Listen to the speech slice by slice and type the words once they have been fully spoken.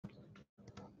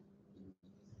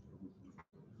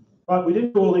Right, we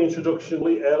didn't do all the introduction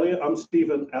earlier. I'm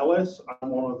Stephen Ellis. I'm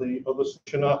one of the other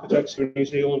solution architects here in New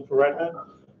Zealand for Red Hat.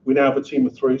 We now have a team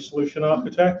of 3 solution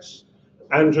architects.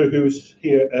 Andrew, who was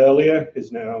here earlier,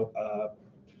 is now a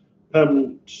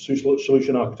permanent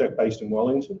solution architect based in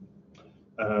Wellington.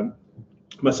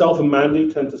 Myself and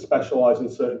Mandy tend to specialize in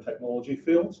certain technology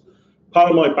fields.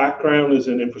 Part of my background is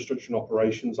in infrastructure and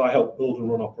operations. I helped build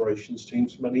and run operations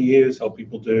teams for many years, help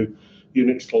people do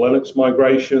Unix to Linux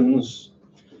migrations,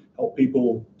 help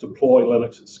people deploy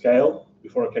Linux at scale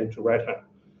before I came to Red Hat.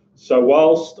 So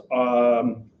whilst I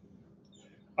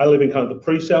live in kind of the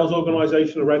pre-sales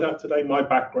organization of Red Hat today, my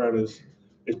background is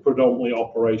predominantly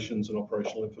operations and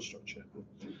operational infrastructure.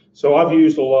 So I've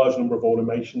used a large number of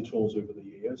automation tools over the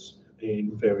years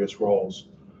in various roles.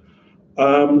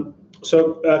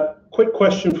 So a quick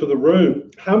question for the room.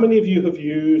 How many of you have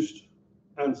used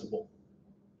Ansible?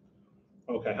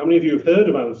 Okay, how many of you have heard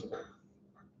of Ansible?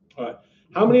 All right.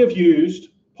 How many have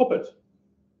used Puppet,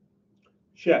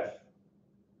 Chef,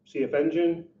 CF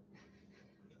Engine?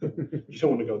 You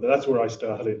don't want to go there. That's where I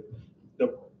started.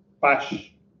 The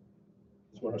Bash.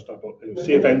 That's where I started.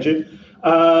 CF Engine.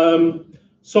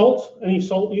 Salt. Any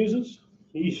Salt users?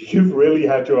 You've really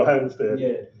had your hands there.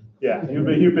 Yeah.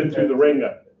 You've been through the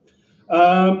ringer.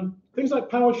 Things like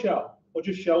PowerShell or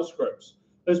just shell scripts.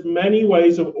 There's many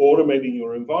ways of automating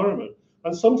your environment,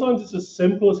 and sometimes it's as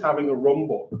simple as having a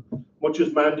runbook, much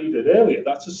as Mandy did earlier.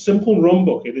 That's a simple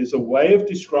runbook. It is a way of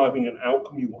describing an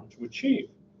outcome you want to achieve.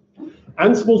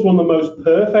 Ansible is one of the most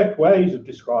perfect ways of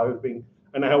describing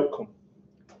an outcome.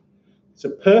 It's a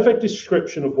perfect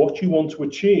description of what you want to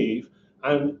achieve,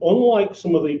 and unlike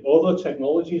some of the other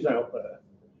technologies out there,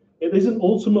 it isn't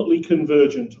ultimately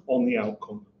convergent on the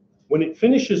outcome. When it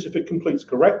finishes, if it completes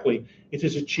correctly, it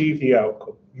has achieved the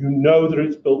outcome. You know that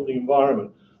it's built the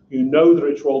environment. You know that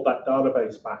it's rolled that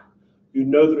database back. You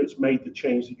know that it's made the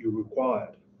change that you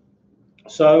required.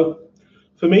 So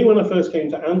for me, when I first came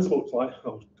to Ansible, it's like,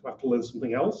 oh, do I have to learn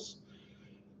something else?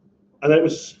 And that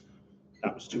was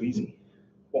too easy.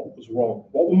 What was wrong?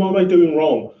 What am I doing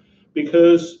wrong?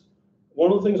 Because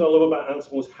one of the things I love about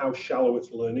Ansible is how shallow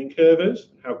its learning curve is,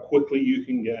 how quickly you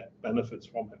can get benefits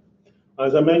from it.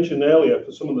 As I mentioned earlier,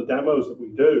 for some of the demos that we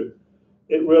do,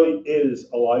 it really is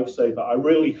a lifesaver. I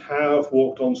really have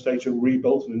walked on stage and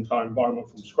rebuilt an entire environment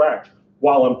from scratch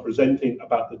while I'm presenting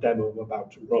about the demo I'm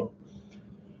about to run.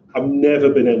 I've never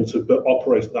been able to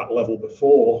operate at that level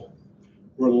before,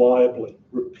 reliably,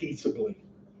 repeatably.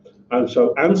 And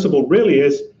so Ansible really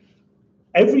is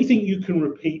everything you can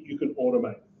repeat, you can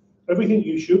automate. Everything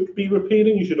you should be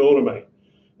repeating, you should automate.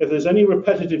 If there's any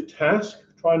repetitive task,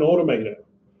 try and automate it.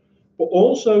 But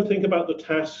also think about the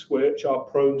tasks which are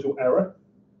prone to error.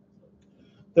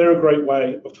 They're a great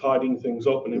way of tidying things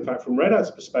up. And in fact, from Red Hat's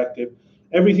perspective,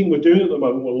 everything we're doing at the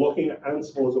moment, we're looking at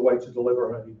Ansible as a way to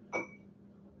deliver a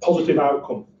positive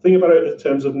outcome. Think about it in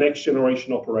terms of next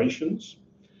generation operations.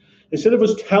 Instead of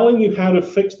us telling you how to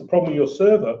fix the problem with your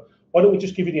server, why don't we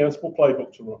just give you the Ansible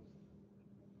playbook to run?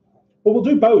 But we'll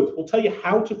do both. We'll tell you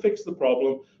how to fix the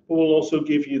problem, but we'll also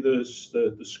give you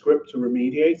the script to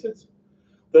remediate it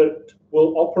that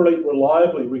will operate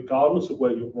reliably regardless of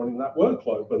where you're running that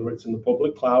workload, whether it's in the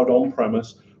public cloud,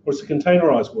 on-premise, or it's a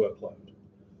containerized workload.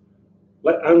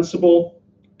 Let Ansible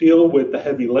deal with the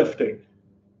heavy lifting.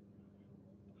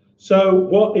 So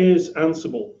what is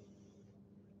Ansible?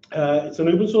 It's an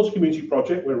open source community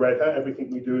project. We're Red Hat.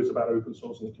 Everything we do is about open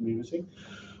source in the community.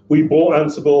 We bought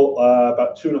Ansible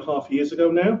about 2.5 years ago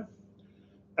now,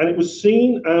 and it was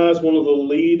seen as one of the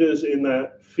leaders in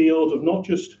that field of not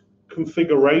just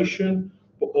configuration,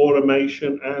 but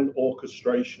automation and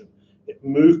orchestration. It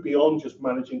moved beyond just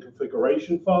managing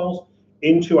configuration files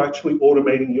into actually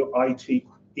automating your IT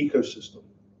ecosystem.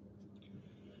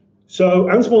 So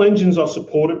Ansible engines are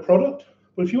supported product,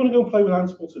 but if you want to go and play with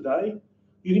Ansible today,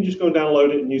 you can just go and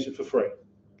download it and use it for free.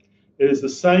 It is the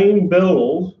same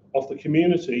build of the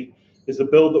community is the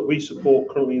build that we support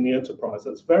currently in the enterprise.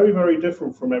 That's very, very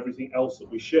different from everything else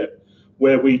that we ship,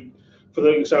 where we, for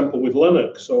the example with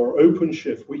Linux or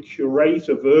OpenShift, we curate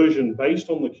a version based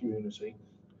on the community.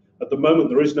 At the moment,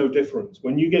 there is no difference.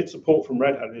 When you get support from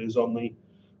Red Hat, it is on the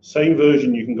same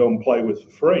version you can go and play with for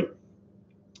free.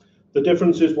 The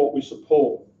difference is what we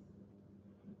support.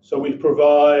 So we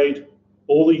provide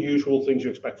all the usual things you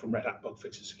expect from Red Hat, bug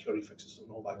fixes, security fixes, and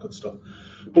all that good stuff.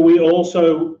 But we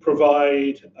also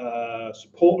provide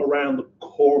support around the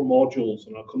core modules,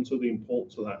 and I'll come to the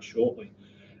importance of that shortly.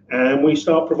 And we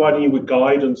start providing you with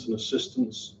guidance and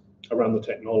assistance around the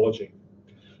technology.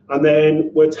 And then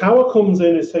where Tower comes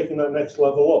in is taking that next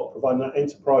level up, providing that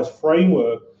enterprise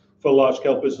framework for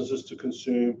large-scale businesses to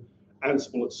consume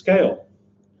Ansible at scale.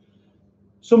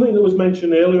 Something that was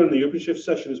mentioned earlier in the OpenShift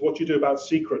session is what you do about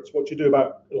secrets, what you do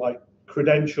about like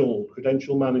credential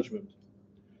management.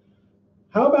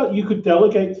 How about you could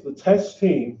delegate to the test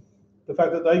team the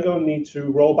fact that they go and need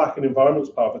to roll back an environment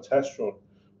as part of a test run,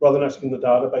 rather than asking the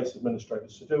database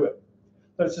administrators to do it.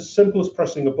 That it's as simple as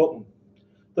pressing a button.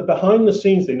 That behind the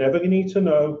scenes, they never need to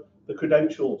know the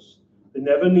credentials. They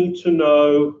never need to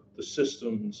know the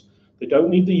systems. They don't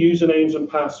need the usernames and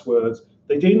passwords.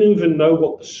 They didn't even know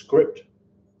what the script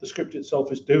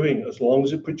itself is doing, as long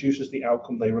as it produces the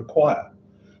outcome they require.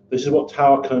 This is what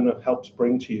Tower kind of helps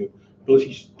bring to you,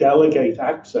 ability to delegate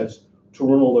access to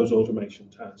run all those automation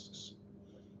tasks.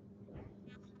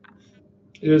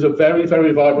 It is a very,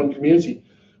 very vibrant community.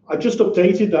 I just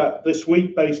updated that this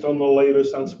week based on the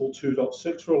latest Ansible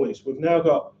 2.6 release. We've now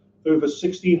got over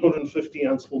 1,650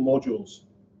 Ansible modules.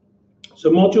 So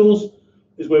modules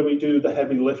is where we do the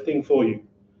heavy lifting for you.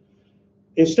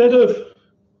 Instead of,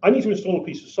 I need to install a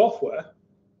piece of software,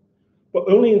 but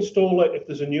only install it if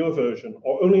there's a newer version,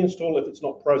 or only install it if it's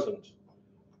not present.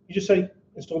 You just say,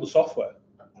 install the software.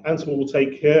 Ansible will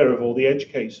take care of all the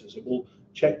edge cases. It will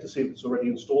check to see if it's already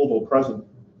installed or present.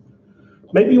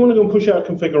 Maybe you want to go and push out a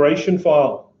configuration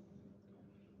file,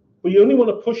 but you only want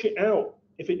to push it out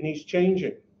if it needs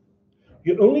changing.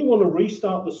 You only want to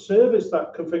restart the service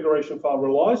that configuration file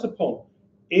relies upon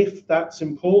if that's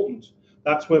important.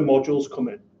 That's where modules come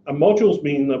in. And modules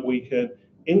mean that we can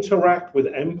interact with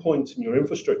endpoints in your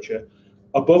infrastructure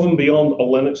above and beyond a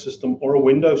Linux system or a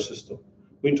Windows system.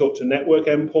 We can talk to network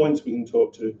endpoints, we can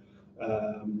talk to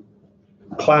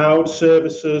cloud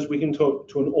services, we can talk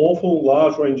to an awful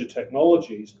large range of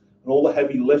technologies, and all the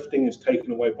heavy lifting is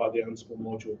taken away by the Ansible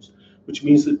modules, which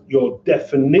means that your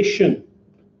definition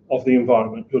of the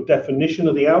environment, your definition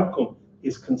of the outcome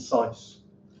is concise.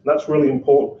 And that's really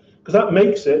important, because that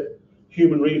makes it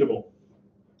human readable.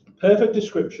 Perfect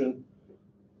description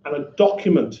and a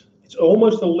document. It's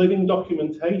almost a living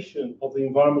documentation of the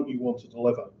environment you want to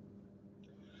deliver.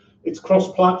 It's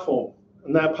cross-platform,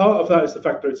 and now part of that is the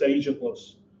fact that it's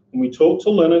agentless. When we talk to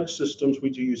Linux systems, we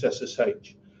do use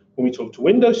SSH. When we talk to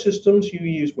Windows systems, you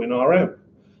use WinRM.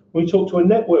 When we talk to a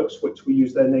network switch, we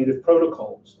use their native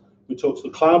protocols. We talk to the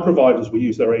cloud providers, we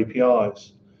use their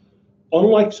APIs.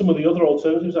 Unlike some of the other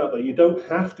alternatives out there, you don't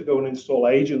have to go and install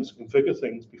agents and configure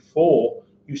things before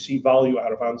you see value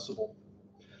out of Ansible.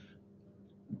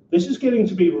 This is getting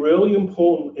to be really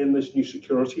important in this new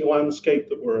security landscape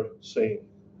that we're seeing.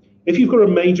 If you've got a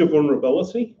major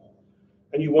vulnerability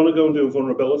and you want to go and do a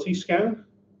vulnerability scan,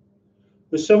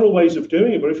 there's several ways of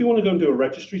doing it, but if you want to go and do a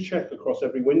registry check across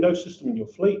every Windows system in your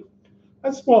fleet,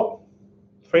 that's what,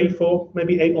 3, 4,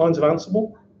 maybe 8 lines of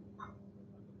Ansible.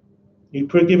 You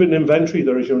give it an inventory,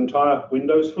 there is your entire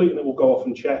Windows fleet, and it will go off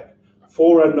and check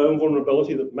for a known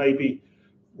vulnerability that may be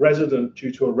resident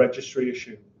due to a registry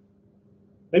issue.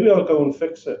 Maybe I'll go and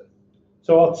fix it.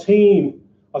 So our team,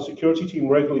 our security team,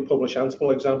 regularly publish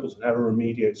Ansible examples on how to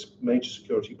remediate major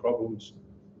security problems.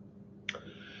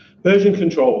 Version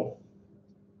control.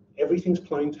 Everything's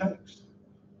plain text.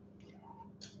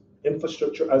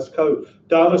 Infrastructure as code.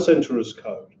 Data center as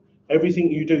code.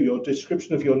 Everything you do, your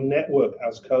description of your network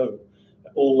as code,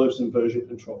 it all lives in version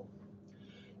control.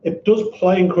 It does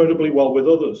play incredibly well with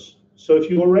others. So if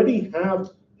you already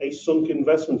have a sunk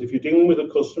investment, if you're dealing with a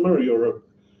customer, or you're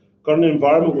got an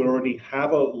environment where you already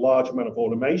have a large amount of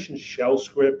automation, shell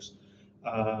scripts,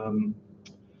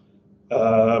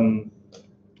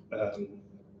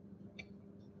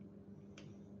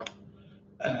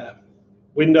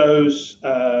 Windows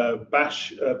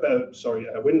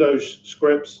Windows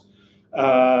scripts,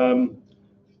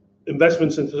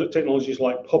 investments into technologies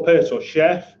like Puppet or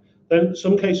Chef, then in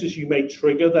some cases you may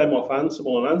trigger them off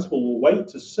Ansible, and Ansible will wait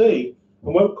to see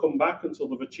and won't come back until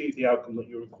they've achieved the outcome that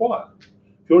you require.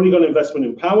 If you've already got an investment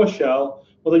in PowerShell,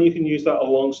 well, then you can use that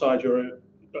alongside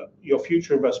your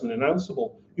future investment in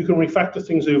Ansible. You can refactor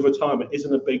things over time. It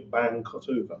isn't a big bang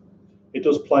cutover. It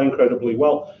does play incredibly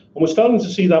well. And we're starting to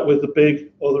see that with the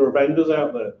big other vendors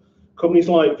out there. Companies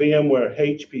like VMware,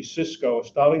 HP, Cisco are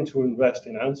starting to invest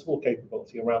in Ansible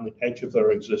capability around the edge of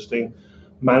their existing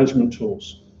management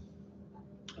tools.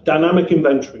 Dynamic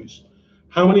inventories.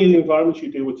 How many of the environments you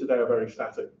deal with today are very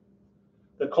static?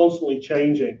 They're constantly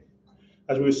changing.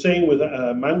 As we were seeing with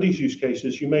Mandy's use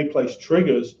cases, you may place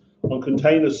triggers on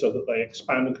containers so that they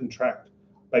expand and contract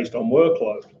based on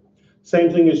workload.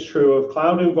 Same thing is true of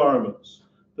cloud environments,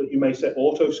 that you may set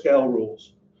auto-scale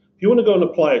rules. If you want to go and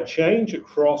apply a change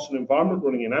across an environment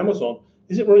running in Amazon,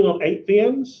 is it running on 8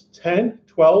 VMs, 10,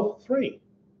 12, 3?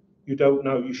 You don't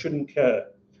know, you shouldn't care.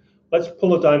 Let's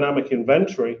pull a dynamic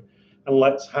inventory and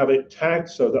let's have it tagged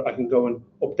so that I can go and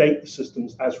update the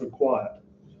systems as required.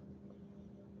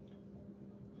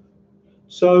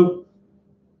 So,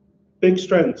 big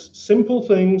strengths. Simple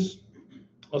things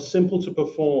are simple to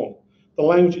perform. The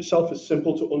language itself is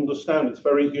simple to understand. It's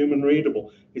very human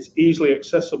readable. It's easily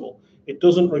accessible. It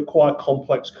doesn't require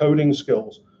complex coding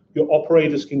skills. Your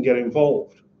operators can get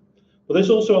involved. But this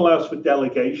also allows for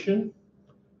delegation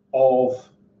of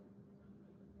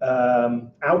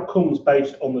outcomes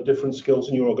based on the different skills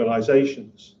in your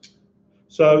organizations.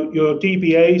 So your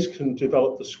DBAs can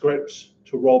develop the scripts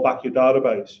to roll back your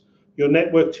database. Your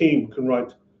network team can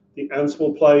write the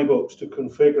Ansible playbooks to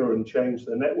configure and change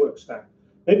their network stack.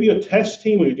 Maybe your test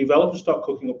team or your developers start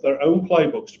cooking up their own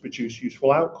playbooks to produce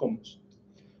useful outcomes.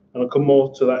 And I'll come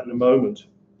more to that in a moment.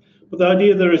 But the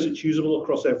idea there is it's usable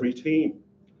across every team.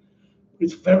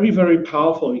 It's very, very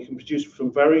powerful, and you can produce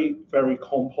some very, very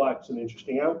complex and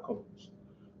interesting outcomes.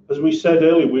 As we said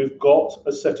earlier, we've got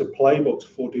a set of playbooks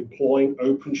for deploying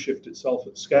OpenShift itself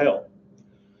at scale.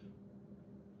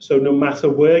 So no matter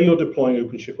where you're deploying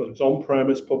OpenShift, whether it's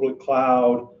on-premise, public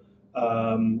cloud,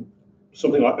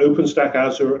 something like OpenStack,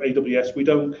 Azure, AWS, we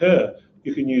don't care.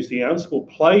 You can use the Ansible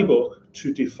playbook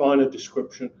to define a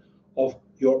description of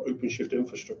your OpenShift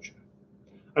infrastructure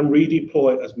and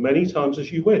redeploy as many times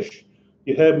as you wish.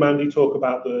 You heard Mandy talk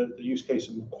about the use case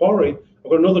of Macquarie.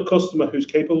 I've got another customer who's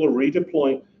capable of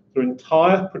redeploying their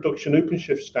entire production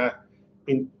OpenShift stack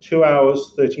in 2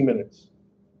 hours, 30 minutes.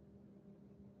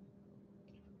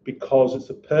 Because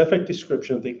it's a perfect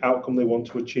description of the outcome they want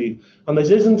to achieve. And this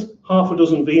isn't half a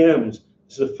dozen VMs,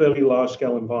 this is a fairly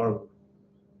large-scale environment.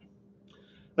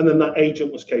 And then that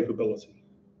agentless capability.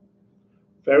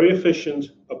 Very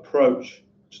efficient approach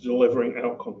to delivering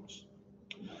outcomes.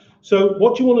 So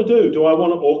what do you want to do? Do I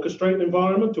want to orchestrate an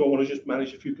environment? Do I want to just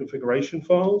manage a few configuration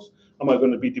files? Am I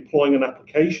going to be deploying an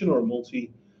application or a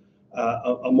multi-node,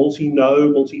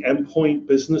 multi-endpoint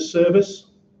business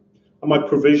service? Am I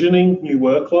provisioning new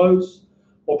workloads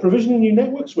or provisioning new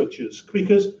network switches?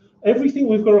 Because everything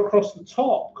we've got across the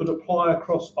top could apply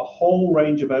across a whole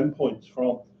range of endpoints,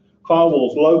 from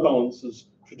firewalls, load balancers,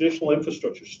 traditional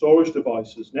infrastructure, storage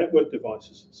devices, network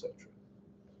devices, etc.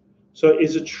 So it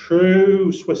is a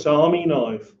true Swiss Army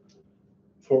knife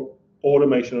for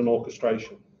automation and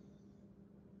orchestration.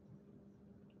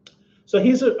 So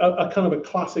here's a kind of a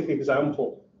classic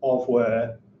example of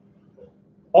where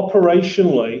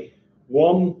operationally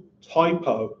one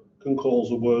typo can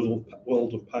cause a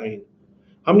world of pain.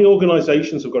 How many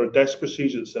organizations have got a desk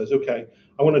procedure that says, okay,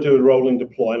 I want to do a rolling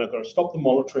deploy and I've got to stop the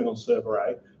monitoring on server A.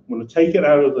 I'm going to take it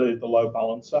out of the load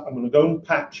balancer. I'm going to go and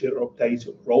patch it or update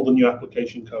it, roll the new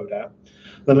application code out.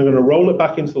 Then I'm going to roll it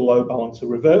back into the load balancer,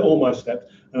 revert all my steps,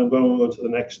 and I'm going to go to the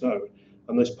next node.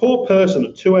 And this poor person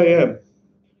at 2 a.m.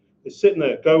 is sitting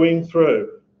there going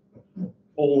through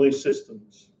all these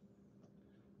systems,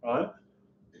 right?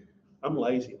 I'm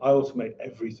lazy. I automate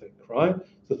everything, right?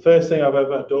 The first thing I've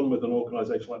ever done with an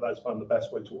organization like that is find the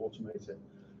best way to automate it.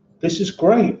 This is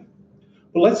great.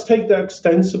 But let's take that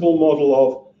extensible model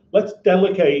of let's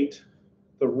delegate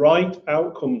the right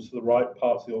outcomes to the right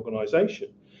parts of the organization.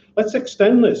 Let's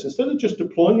extend this. Instead of just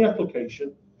deploying the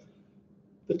application,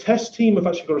 the test team have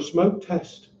actually got a smoke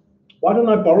test. Why don't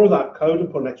I borrow that code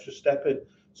and put an extra step in?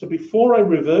 So before I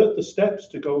revert the steps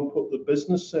to go and put the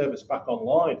business service back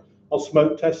online, I'll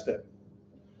smoke test it.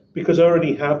 Because I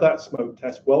already have that smoke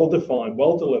test well defined,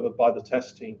 well delivered by the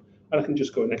test team, and I can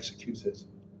just go and execute it.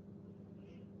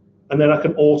 And then I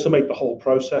can automate the whole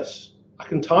process. I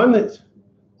can time it.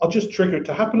 I'll just trigger it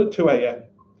to happen at 2 a.m.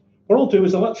 What I'll do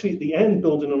is I'll actually at the end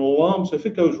build in an alarm. So if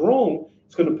it goes wrong,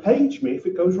 it's going to page me if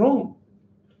it goes wrong.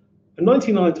 And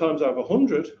 99 times out of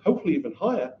 100, hopefully even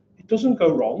higher, it doesn't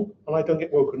go wrong and I don't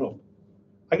get woken up.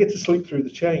 I get to sleep through the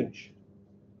change.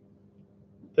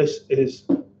 This is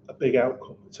a big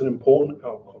outcome. It's an important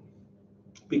outcome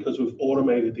because we've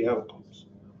automated the outcomes.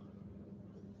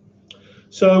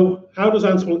 So how does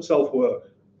Ansible itself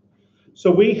work?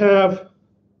 So we have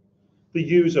the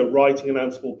user writing an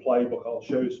Ansible playbook. I'll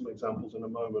show you some examples in a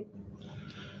moment.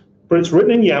 But it's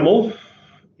written in YAML.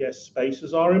 Yes,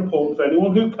 spaces are important. For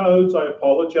anyone who codes, I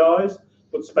apologize,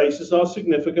 but spaces are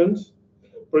significant.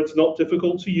 But it's not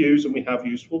difficult to use, and we have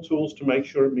useful tools to make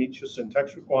sure it meets your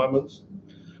syntax requirements.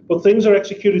 But things are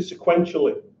executed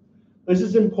sequentially. This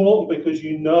is important because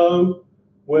you know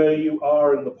where you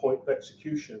are in the point of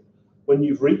execution. When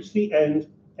you've reached the end,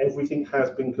 everything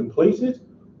has been completed,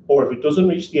 or if it doesn't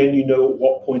reach the end, you know at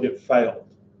what point it failed.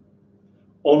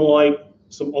 Unlike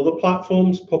some other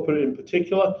platforms, Puppet in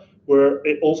particular, where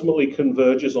it ultimately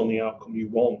converges on the outcome you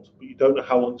want, but you don't know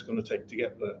how long it's going to take to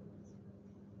get there.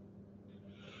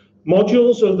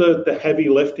 Modules are the heavy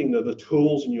lifting, they're the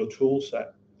tools in your tool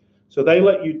set. So they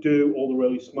let you do all the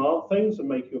really smart things and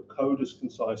make your code as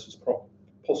concise as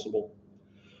possible.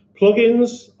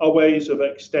 Plugins are ways of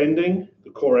extending the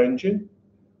core engine.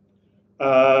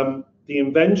 The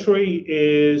inventory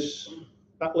is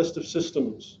that list of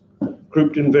systems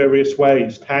grouped in various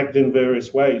ways, tagged in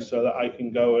various ways, so that I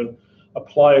can go and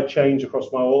apply a change across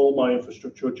all my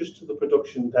infrastructure, or just to the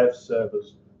production dev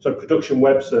servers, so production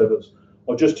web servers,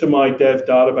 or just to my dev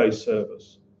database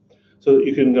servers, so that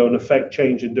you can go and affect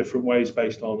change in different ways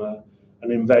based on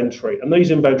an inventory. And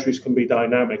these inventories can be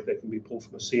dynamic. They can be pulled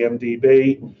from a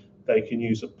CMDB. They can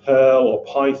use a Perl or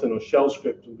Python or shell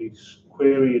script and be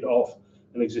queried off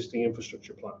an existing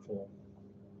infrastructure platform.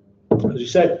 As you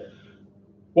said,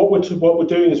 what we're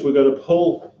doing is we're going to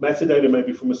pull metadata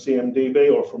maybe from a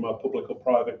CMDB or from a public or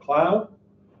private cloud,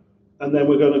 and then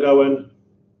we're going to go and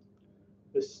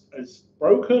this is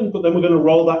broken, but then we're going to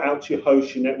roll that out to your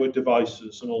host, your network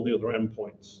devices, and all the other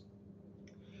endpoints.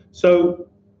 So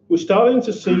we're starting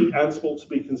to see Ansible to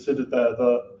be considered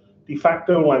the de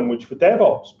facto language for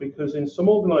DevOps, because in some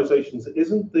organizations it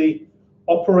isn't the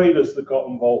operators that got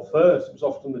involved first, it was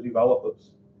often the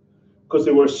developers, because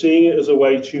they were seeing it as a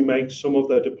way to make some of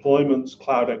their deployments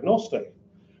cloud agnostic.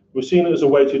 We're seeing it as a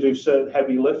way to do certain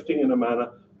heavy lifting in a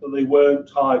manner that they weren't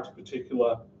tied to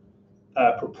particular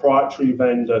proprietary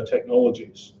vendor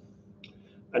technologies.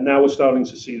 And now we're starting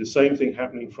to see the same thing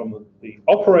happening from the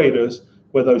operators,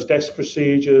 where those desk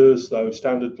procedures, those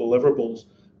standard deliverables,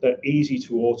 they're easy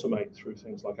to automate through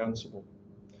things like Ansible.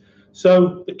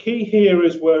 So the key here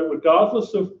is where,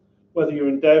 regardless of whether you're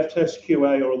in dev, test,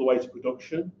 QA, or all the way to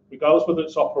production, regardless whether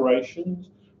it's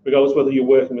operations, regardless whether you're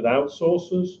working with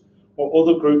outsourcers or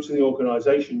other groups in the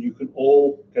organization, you can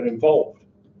all get involved.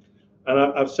 And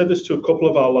I've said this to a couple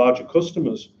of our larger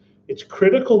customers. It's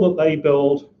critical that they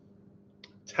build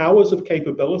towers of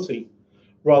capability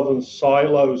rather than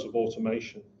silos of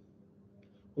automation.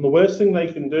 And the worst thing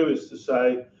they can do is to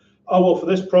say, oh, well, for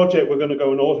this project, we're going to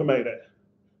go and automate it.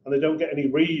 And they don't get any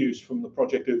reuse from the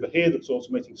project over here that's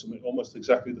automating something almost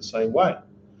exactly the same way.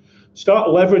 Start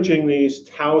leveraging these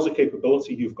towers of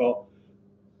capability. You've got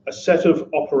a set of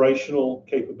operational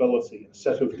capability, a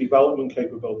set of development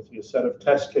capability, a set of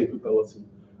test capability,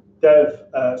 dev,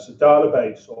 so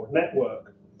database or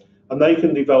network, and they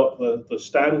can develop the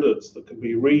standards that can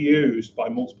be reused by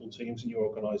multiple teams in your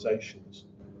organizations.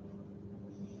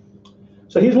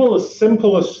 So here's one of the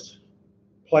simplest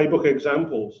playbook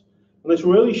examples. And this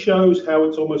really shows how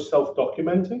it's almost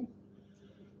self-documenting,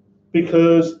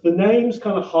 because the names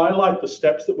kind of highlight the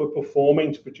steps that we're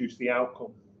performing to produce the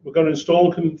outcome. We're going to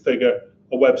install and configure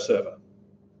a web server.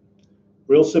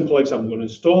 Real simple example. We're going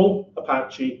to install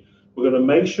Apache. We're going to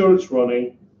make sure it's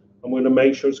running, and we're going to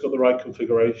make sure it's got the right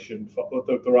configuration for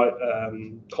the right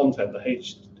content,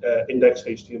 the index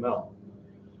HTML.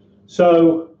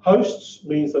 So hosts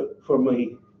means that from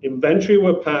the inventory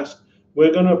we're passed,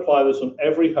 we're going to apply this on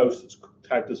every host that's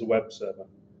tagged as a web server,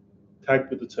 tagged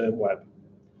with the term web.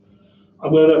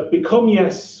 I'm going to become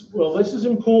yes. Well, this is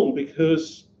important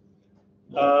because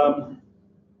around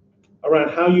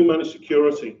how you manage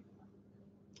security.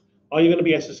 Are you going to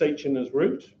be SSHing as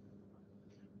root?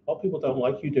 A lot of people don't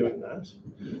like you doing that.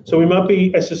 So we might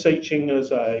be SSHing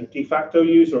as a de facto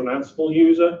user, an Ansible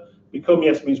user. Become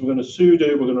yes means we're going to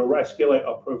sudo, we're going to escalate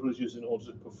our privileges in order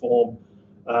to perform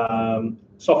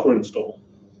software install.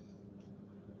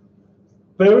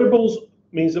 Variables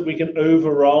means that we can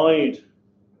override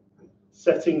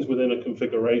settings within a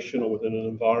configuration or within an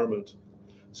environment.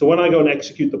 So when I go and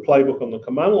execute the playbook on the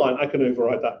command line, I can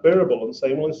override that variable and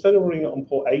say, well, instead of running it on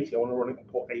port 80, I want to run it on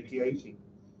port 8080.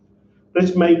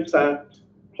 This makes that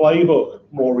playbook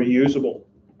more reusable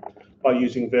by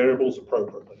using variables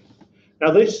appropriately.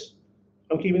 Now this,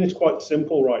 I'm keeping this quite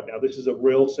simple right now. This is a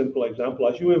real simple example.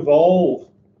 As you evolve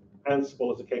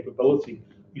Ansible as a capability,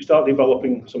 you start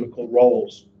developing something called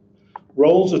roles.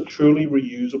 Roles are truly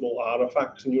reusable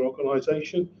artifacts in your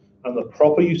organization, and the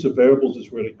proper use of variables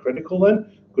is really critical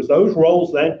then, because those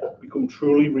roles then become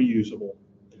truly reusable.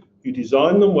 You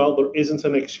design them well, there isn't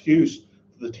an excuse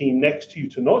for the team next to you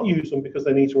to not use them because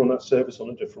they need to run that service on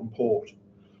a different port,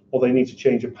 or they need to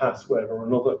change a password or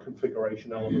another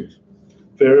configuration element.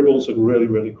 Variables are really,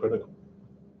 really critical.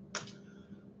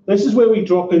 This is where we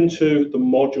drop into the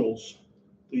modules.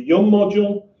 The Yum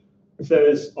module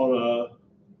says on a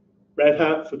Red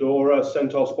Hat, Fedora,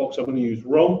 CentOS box, I'm going to use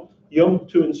Yum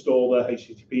to install the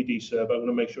HTTPD server. I'm going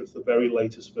to make sure it's the very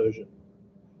latest version.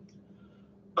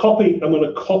 Copy, I'm going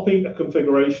to copy a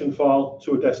configuration file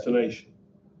to a destination.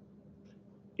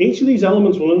 Each of these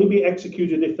elements will only be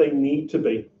executed if they need to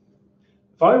be.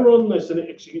 If I run this and it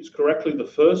executes correctly the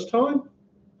first time,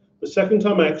 the second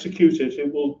time I execute it,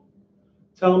 it will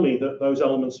tell me that those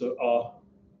elements are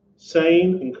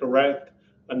sane and correct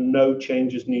and no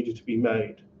changes needed to be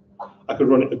made. I could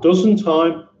run it a dozen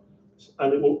times,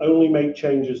 and it will only make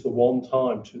changes the one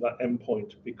time to that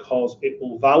endpoint because it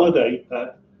will validate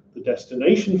that the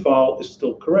destination file is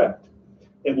still correct.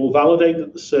 It will validate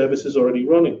that the service is already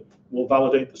running. It will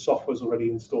validate the software is already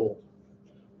installed.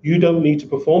 You don't need to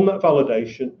perform that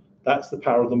validation. That's the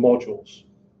power of the modules.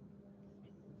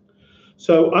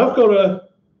 So I've got a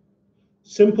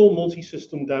simple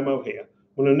multi-system demo here.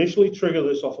 I'm going to initially trigger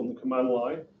this off on the command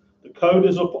line. The code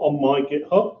is up on my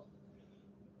GitHub.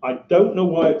 I don't know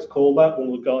why it's called that.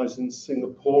 One of the guys in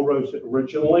Singapore wrote it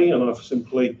originally, and I've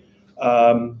simply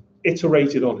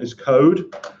iterated on his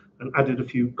code and added a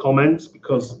few comments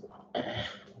because,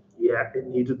 yeah, it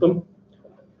needed them.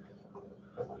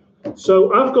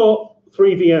 So I've got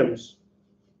 3 VMs.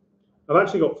 I've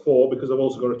actually got 4 because I've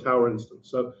also got a tower instance.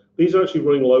 So these are actually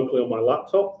running locally on my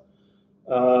laptop.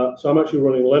 So I'm actually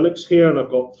running Linux here, and I've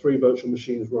got 3 virtual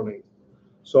machines running.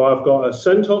 So I've got a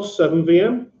CentOS 7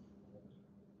 VM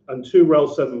and 2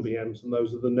 RHEL 7 VMs, and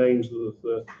those are the names of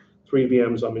the 3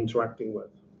 VMs I'm interacting with.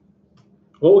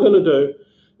 What we're going to do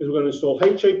is we're going to install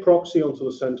HA proxy onto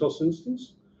the CentOS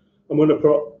instance. I'm going to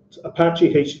put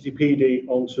Apache HTTPD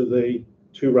onto the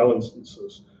 2 RHEL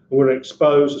instances. And we're going to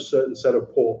expose a certain set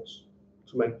of ports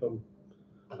to make them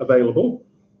available.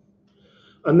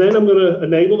 And then I'm going to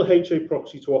enable the HA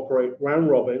proxy to operate round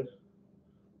robin.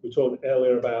 We talked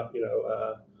earlier about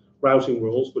routing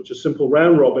rules, but just simple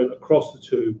round robin across the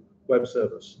 2 web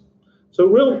servers. So a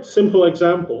real simple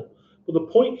example. But the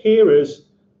point here is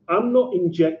I'm not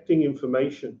injecting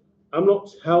information. I'm not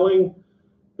telling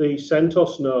the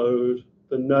CentOS node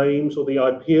the names or the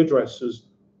IP addresses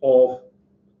of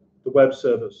the web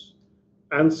servers.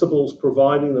 Ansible's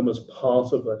providing them as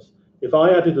part of this. If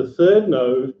I added a 3rd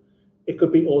node, it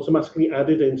could be automatically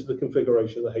added into the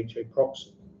configuration of the HA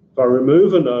proxy. If I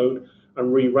remove a node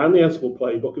and reran the Ansible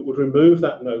playbook, it would remove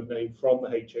that node name from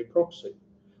the HA proxy.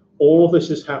 All of this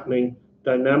is happening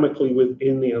dynamically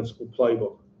within the Ansible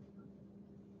playbook.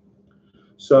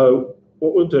 So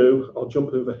what we'll do, I'll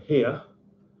jump over here.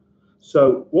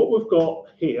 So what we've got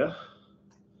here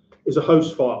is a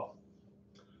host file.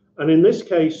 And in this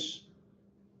case,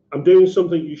 I'm doing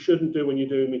something you shouldn't do when you're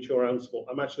doing mature Ansible.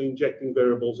 I'm actually injecting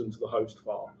variables into the host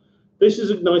file. This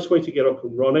is a nice way to get up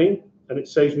and running, and it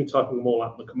saves me typing them all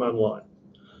out in the command line.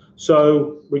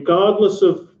 So regardless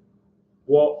of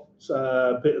what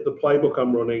bit of the playbook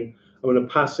I'm running, I'm going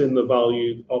to pass in the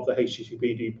value of the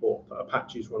HTTPD port that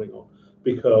Apache is running on,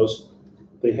 because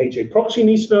the HA proxy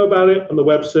needs to know about it, and the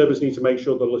web servers need to make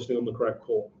sure they're listening on the correct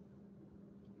port.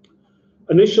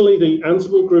 Initially, the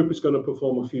Ansible group is going to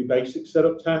perform a few basic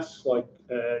setup tasks like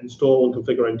install and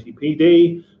configure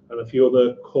NTPD and a few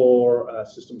other core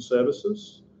system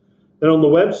services. Then on the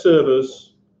web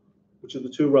servers, which are the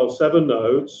 2 RHEL 7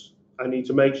 nodes, I need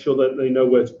to make sure that they know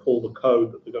where to pull the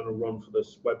code that they're going to run for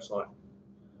this website.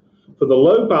 For the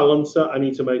load balancer, I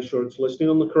need to make sure it's listening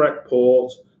on the correct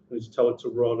port. I need to tell it to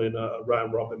run in a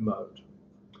round robin mode.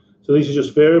 So these are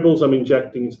just variables I'm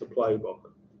injecting into the playbook.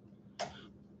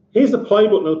 Here's the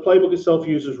playbook. Now, the playbook itself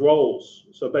uses roles.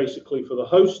 So basically, for the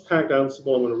host tagged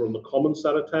Ansible, I'm going to run the common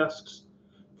set of tasks.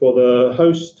 For the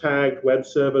host tagged web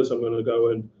servers, I'm going to go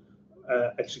and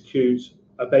execute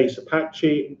a base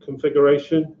Apache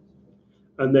configuration.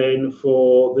 And then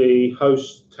for the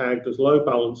host tagged as load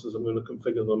balancers, I'm going to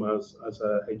configure them as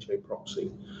a HA proxy.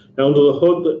 Now, under the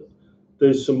hood,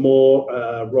 there's some more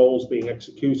roles being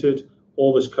executed.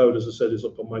 All this code, as I said, is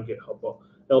up on my GitHub. But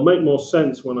it'll make more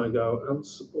sense when I go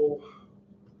Ansible.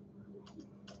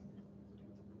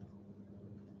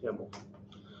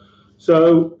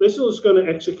 So this is going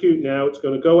to execute now. It's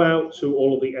going to go out to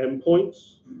all of the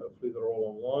endpoints. Hopefully they're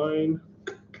all online.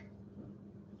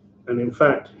 And in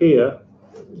fact, here,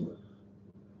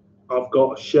 I've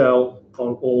got a shell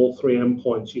on all 3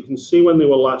 endpoints. You can see when they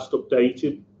were last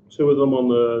updated, 2 of them on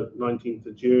the 19th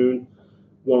of June,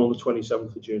 1 on the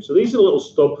 27th of June. So these are little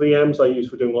stub VMs I use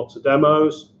for doing lots of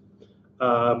demos.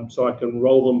 So I can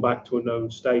roll them back to a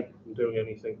known state and doing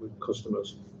anything with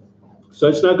customers. So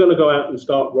it's now going to go out and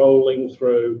start rolling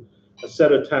through a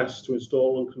set of tasks to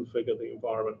install and configure the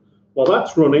environment. While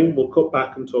that's running, we'll cut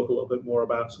back and talk a little bit more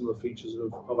about some of the features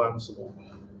of Ansible.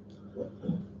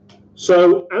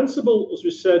 So Ansible, as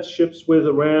we said, ships with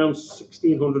around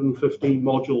 1,615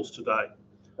 modules today.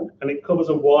 And it covers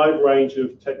a wide range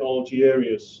of technology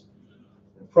areas.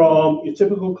 From your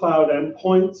typical cloud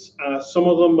endpoints, some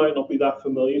of them might not be that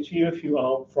familiar to you if you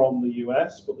aren't from the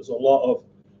US, but there's a lot of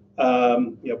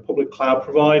public cloud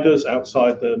providers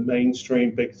outside the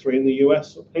mainstream big 3 in the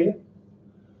US up here.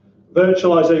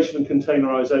 Virtualization and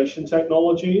containerization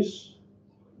technologies,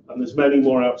 and there's many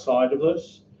more outside of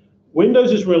this.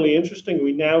 Windows is really interesting.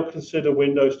 We now consider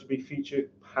Windows to be feature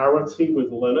parity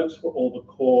with Linux for all the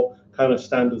core kind of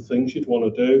standard things you'd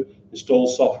want to do. Install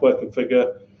software,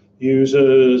 configure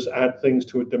users, add things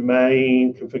to a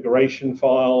domain, configuration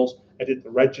files, edit the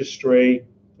registry,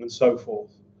 and so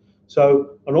forth.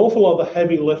 So an awful lot of the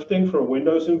heavy lifting for a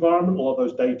Windows environment, a lot of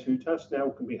those day two tasks now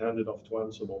can be handed off to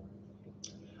Ansible.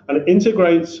 And it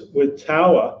integrates with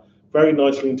Tower very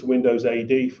nicely into Windows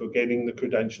AD for getting the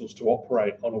credentials to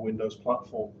operate on a Windows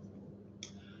platform.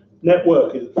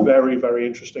 Network is very, very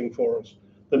interesting for us.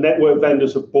 The network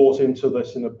vendors have bought into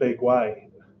this in a big way.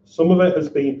 Some of it has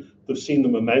been, they've seen the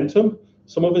momentum.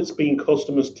 Some of it's been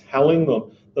customers telling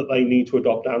them that they need to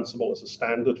adopt Ansible as a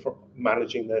standard for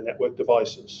managing their network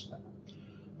devices.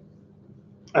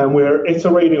 And we're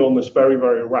iterating on this very,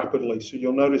 very rapidly. So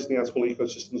you'll notice in the Ansible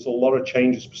ecosystem, there's a lot of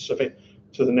changes specific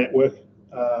to the network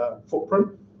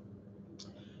footprint.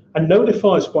 And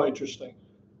Notify is quite interesting.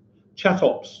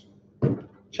 ChatOps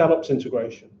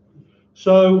integration.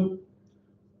 So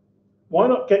why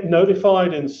not get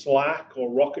notified in Slack or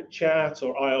Rocket Chat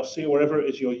or IRC or whatever it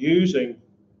is you're using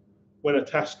when a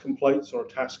task completes or a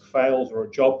task fails or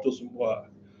a job doesn't work?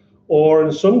 Or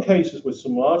in some cases with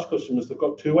some large customers, they've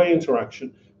got two-way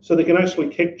interaction, so they can actually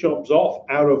kick jobs off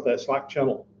out of their Slack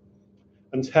channel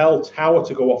and tell Tower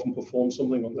to go off and perform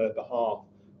something on their behalf.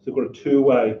 So they've got a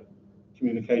two-way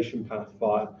communication path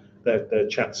via their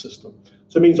chat system.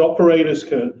 So it means operators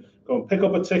can go and pick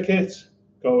up a ticket,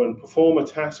 go and perform a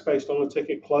task based on a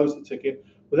ticket, close the ticket,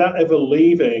 without ever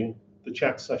leaving the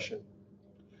chat session.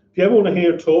 If you ever want to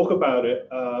hear talk about it,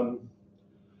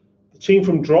 the team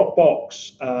from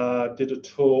Dropbox did a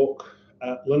talk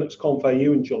at LinuxConf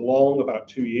AU in Geelong about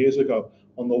 2 years ago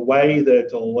on the way they're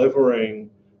delivering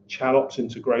ChatOps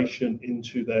integration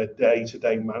into their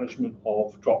day-to-day management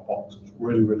of Dropbox. It's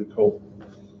really, really cool.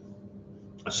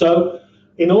 So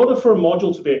in order for a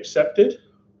module to be accepted,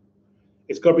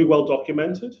 it's got to be well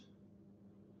documented.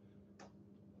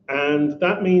 And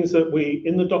that means that we,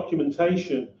 in the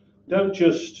documentation, don't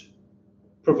just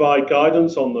provide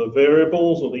guidance on the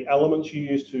variables or the elements you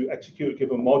use to execute a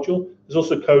given module. There's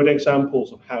also code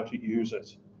examples of how to use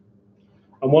it.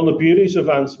 And one of the beauties of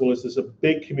Ansible is there's a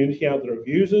big community out there of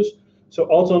users. So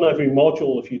odds on every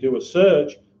module, if you do a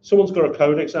search, someone's got a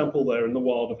code example there in the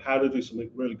wild of how to do something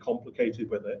really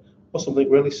complicated with it or something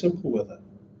really simple with it.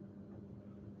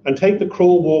 And take the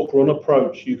crawl, walk, run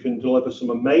approach. You can deliver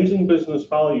some amazing business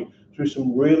value through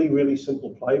some really, really simple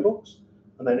playbooks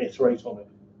and then iterate on it.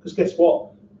 Because guess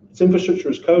what? It's infrastructure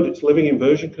as code. It's living in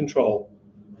version control.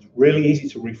 It's really easy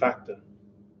to refactor.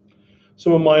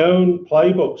 Some of my own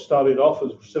playbooks started off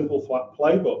as simple flat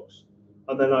playbooks,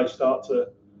 and then I start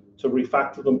to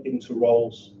refactor them into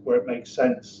roles where it makes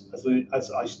sense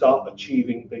as I start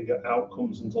achieving bigger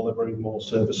outcomes and delivering more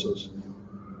services.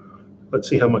 Let's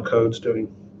see how my code's doing.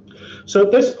 So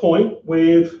at this point,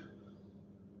 we've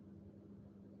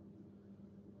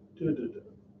at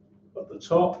the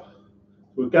top,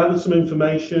 we've gathered some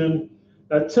information.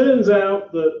 Now, it turns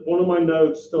out that one of my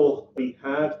nodes still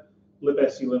had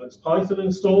libsc Linux Python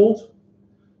installed.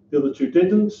 The other two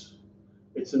didn't.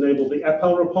 It's enabled the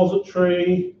EPEL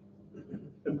repository,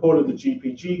 imported the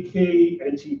GPG key.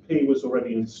 NTP was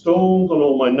already installed on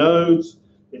all my nodes.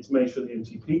 It's made sure the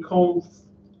NTP conf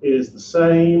is the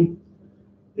same.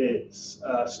 It's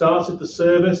started the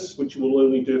service, which you will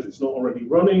only do if it's not already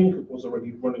running. It was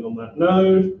already running on that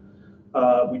node.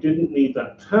 We didn't need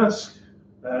that task.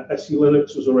 SE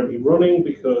Linux was already running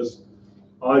because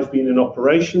I've been in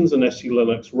operations and SE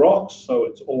Linux rocks, so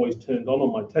it's always turned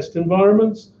on my test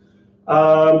environments.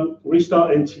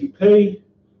 Restart NTP,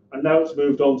 and now it's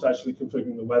moved on to actually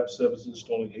configuring the web servers,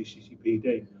 installing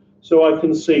HTTPD. So I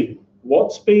can see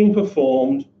what's being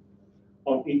performed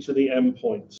on each of the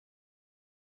endpoints.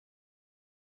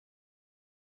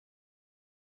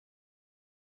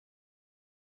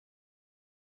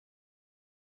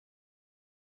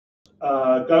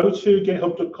 Go to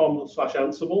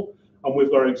github.com/Ansible, and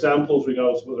we've got examples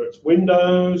regardless of whether it's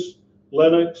Windows,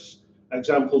 Linux,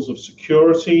 examples of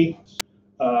security,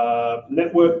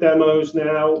 network demos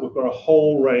now. We've got a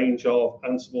whole range of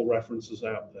Ansible references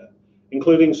out there,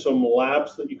 including some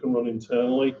labs that you can run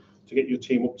internally to get your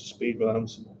team up to speed with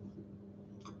Ansible.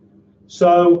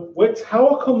 So where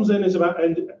Tower comes in is about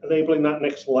enabling that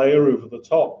next layer over the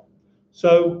top.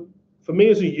 So for me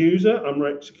as a user, I'm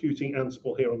executing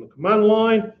Ansible here on the command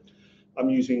line. I'm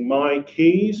using my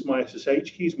keys, my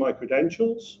SSH keys, my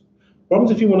credentials. What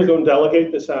happens if you want to go and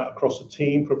delegate this out across a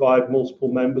team, provide multiple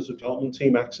members of the development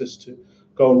team access to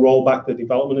go and roll back the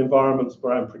development environments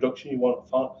around production? You want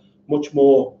much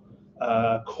more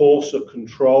coarser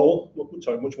control,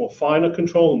 sorry, much more finer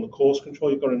control than the coarse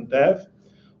control you've got in dev.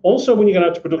 Also, when you get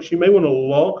out to production, you may want to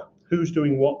log who's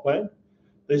doing what when.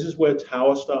 This is where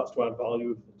Tower starts to add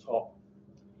value at the top.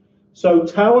 So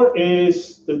Tower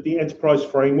is the enterprise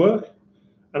framework,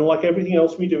 and like everything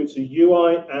else we do, it's a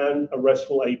UI and a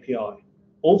RESTful API.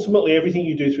 Ultimately, everything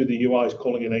you do through the UI is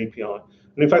calling an API.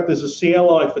 And in fact, there's a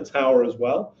CLI for Tower as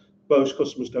well. Most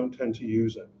customers don't tend to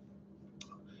use it.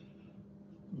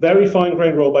 Very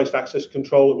fine-grained role-based access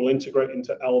control. It will integrate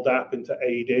into LDAP, into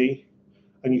AD,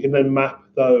 and you can then map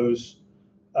those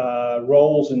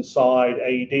roles inside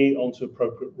AD onto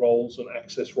appropriate roles and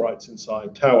access rights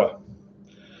inside Tower.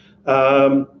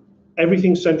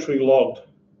 Everything's centrally logged.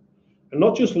 And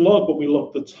not just log, but we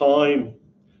log the time.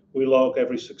 We log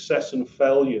every success and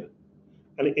failure.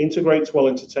 And it integrates well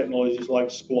into technologies like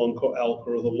Splunk or Elk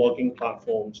or other logging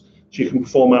platforms, so you can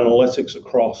perform analytics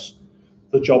across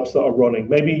the jobs that are running.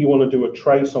 Maybe you want to do a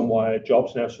trace on why a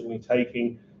job's now suddenly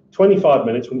taking 25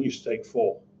 minutes when it used to take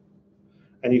 4.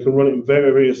 And you can run it in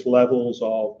various levels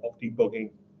of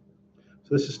debugging.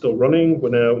 So this is still running. We're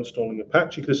now installing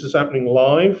Apache. This is happening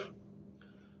live.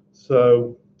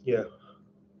 So yeah,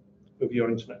 with your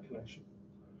internet connection.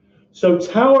 So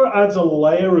Tower adds a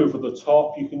layer over the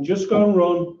top. You can just go and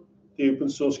run the open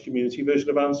source community version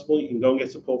of Ansible. You can go and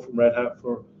get support from Red Hat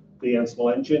for the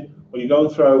Ansible engine, or you go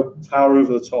and throw Tower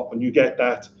over the top and you get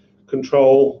that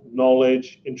control,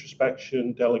 knowledge,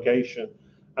 introspection, delegation.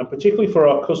 And particularly for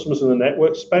our customers in the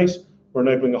network space, we're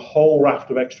enabling a whole raft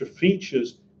of extra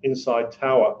features inside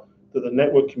Tower that the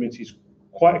network community is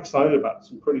quite excited about.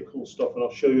 Some pretty cool stuff, and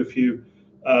I'll show you a few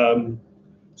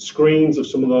screens of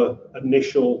some of the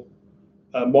initial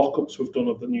mock-ups we've done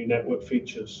of the new network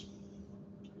features.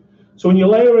 So when you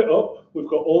layer it up, we've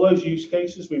got all those use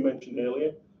cases we mentioned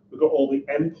earlier. We've got all the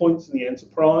endpoints in the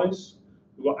enterprise.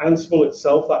 We've got Ansible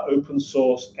itself, that open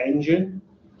source engine.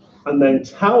 And then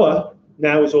Tower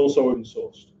now is also open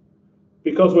sourced.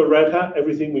 Because we're Red Hat,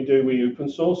 everything we do, we open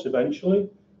source eventually.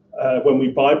 When we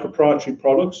buy proprietary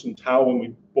products, and Tower, when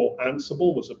we bought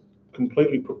Ansible, was a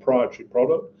completely proprietary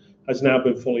product, has now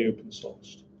been fully open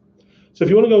sourced. So if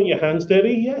you want to go and get your hands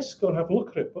dirty, yes, go and have a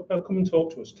look at it, but come and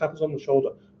talk to us, tap us on the shoulder.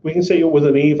 We can set you up with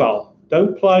an eval.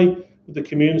 Don't play with the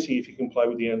community if you can play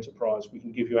with the enterprise. We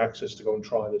can give you access to go and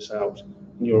try this out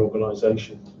in your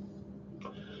organization.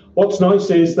 What's nice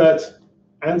is that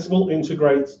Ansible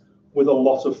integrates with a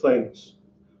lot of things.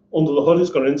 Under the hood,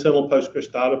 it's got an internal Postgres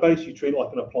database. You treat it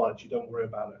like an appliance. You don't worry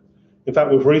about it. In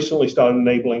fact, we've recently started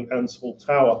enabling Ansible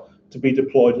Tower to be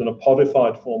deployed in a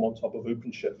podified form on top of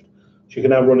OpenShift. So you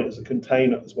can now run it as a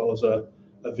container as well as a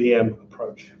VM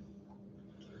approach.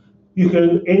 You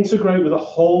can integrate with a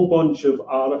whole bunch of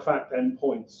artifact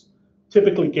endpoints.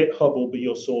 Typically, GitHub will be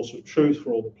your source of truth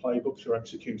for all the playbooks you're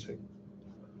executing.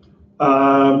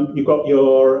 You've got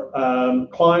your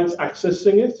clients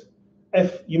accessing it.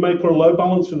 If you may put a load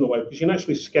balancer in the way, because you can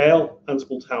actually scale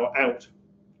Ansible Tower out.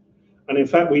 And in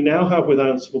fact, we now have with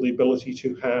Ansible the ability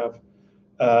to have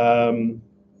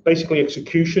basically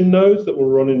execution nodes that will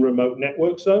run in remote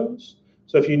network zones.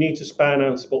 So if you need to span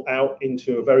Ansible out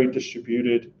into a very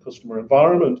distributed customer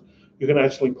environment, you can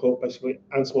actually put basically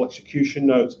Ansible execution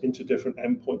nodes into different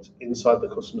endpoints inside the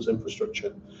customer's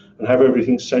infrastructure and have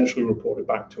everything centrally reported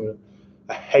back to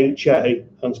a HA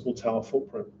Ansible Tower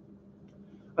footprint.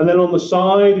 And then on the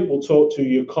side, it will talk to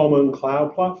your common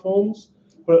cloud platforms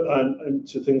and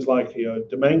to things like your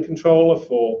domain controller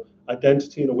for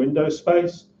identity in a Windows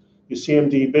space, your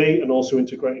CMDB, and also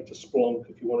integrating to Splunk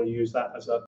if you want to use that as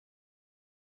a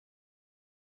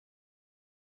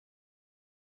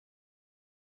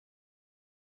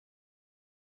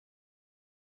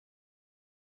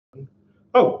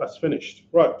Oh, that's finished.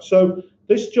 Right, so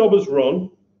this job is run.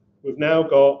 We've now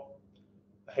got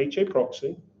a HA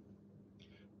proxy.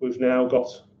 We've now got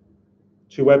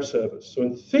 2 web servers. So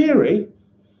in theory,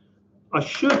 I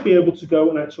should be able to go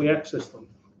and actually access them.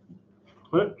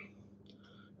 Right?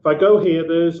 If I go here,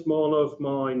 there's one of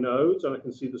my nodes, and I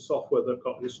can see the software that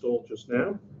got installed just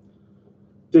now.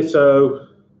 Ditto,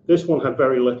 this one had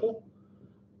very little.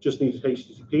 Just needed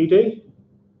HTTPD.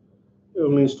 It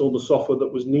only installed the software that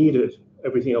was needed.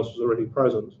 Everything else was already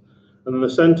present. And then the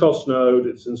CentOS node,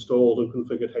 it's installed and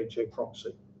configured HA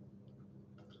proxy.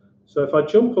 So if I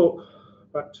jump up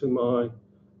back to my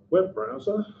web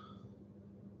browser,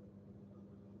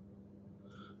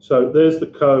 so there's the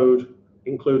code,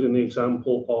 including the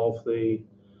example of the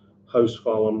host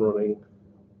file I'm running.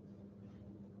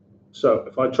 So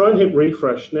if I try and hit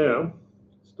refresh now,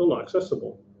 it's still not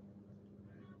accessible.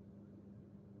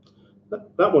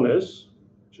 That one is,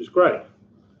 which is great.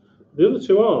 The other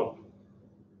 2 aren't.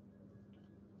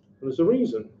 And there's a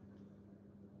reason.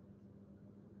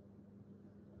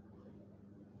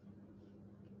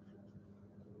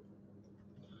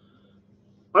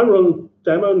 I run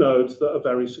demo nodes that are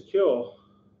very secure.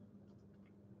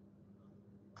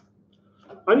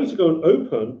 I need to go and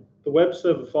open the web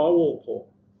server firewall port.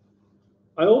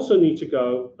 I also need to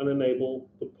go and enable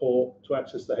the port to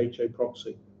access the HA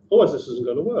proxy. Otherwise, this isn't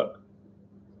going to work.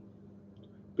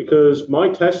 Because my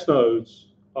test nodes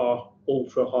are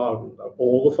ultra hardened.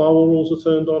 All the firewall rules are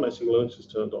turned on, SE Linux is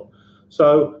turned on.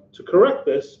 So to correct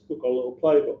this, we've got a little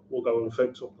playbook. We'll go and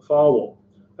fix up the firewall.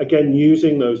 Again,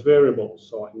 using those variables.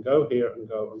 So I can go here and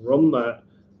go and run that.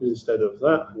 Instead of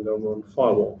that, I can go and run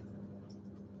firewall.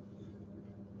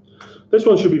 This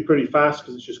one should be pretty fast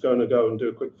because it's just going to go and do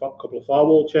a quick couple of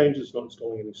firewall changes. It's not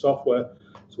installing any software.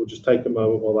 So we'll just take a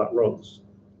moment while that runs.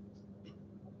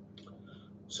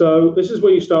 So this is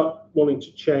where you start wanting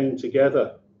to chain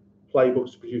together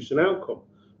playbooks to produce an outcome.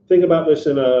 Think about this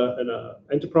in an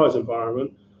enterprise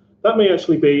environment. That may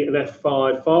actually be an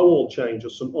F5 firewall change or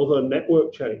some other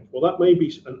network change. Well, that may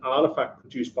be an artifact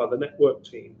produced by the network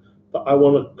team that I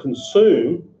want to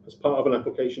consume as part of an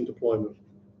application deployment.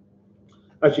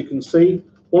 As you can see,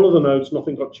 one of the nodes,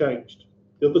 nothing got changed.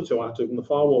 The other two are active in the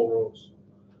firewall rules.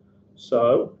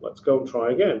 So let's go and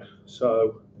try again.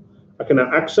 So I can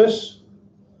now access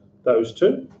those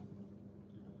two.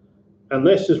 And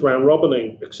this is round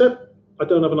robining, except I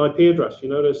don't have an IP address. You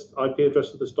notice the IP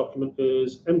address of this document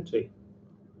is empty.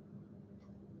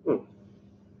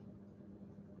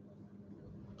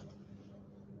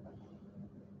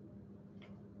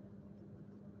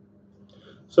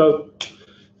 So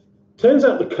turns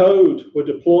out the code we're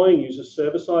deploying uses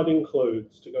server-side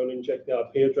includes to go and inject the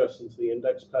IP address into the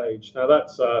index page. Now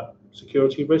that's a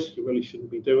security risk. You really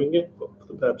shouldn't be doing it, but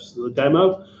for the purpose of the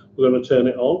demo, we're going to turn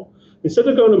it on. Instead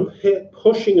of going and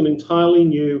pushing an entirely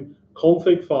new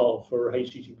config file for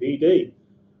HTTPD,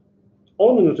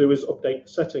 all I'm going to do is update the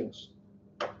settings.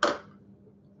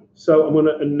 So I'm going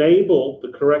to enable the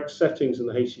correct settings in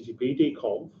the HTTPD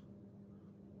conf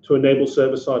to enable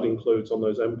server-side includes on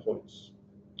those endpoints.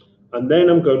 And then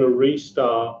I'm going to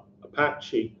restart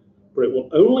Apache, but it will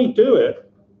only do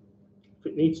it if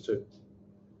it needs to.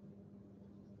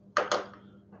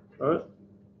 All right.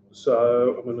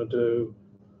 So I'm going to do,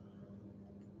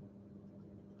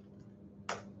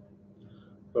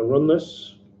 I'll run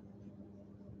this.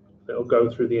 It'll go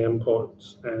through the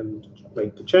endpoints and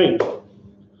make the change.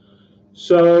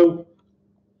 So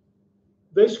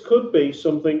this could be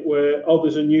something where, oh,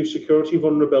 there's a new security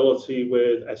vulnerability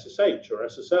with SSH or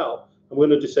SSL. I'm going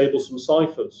to disable some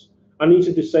ciphers. I need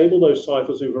to disable those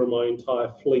ciphers over my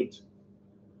entire fleet.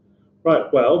 Right,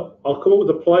 well, I'll come up with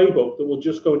a playbook that will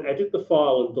just go and edit the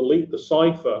file and delete the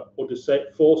cipher or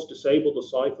force disable the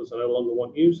ciphers I no longer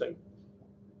want using.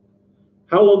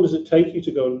 How long does it take you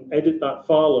to go and edit that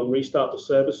file and restart the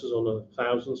services on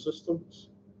 1,000 systems?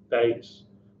 Days.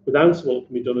 With Ansible, it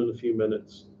can be done in a few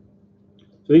minutes.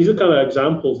 So these are kind of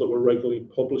examples that we're regularly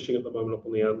publishing at the moment up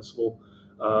on the Ansible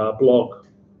blog.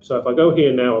 So if I go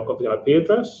here now, I've got the IP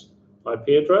address,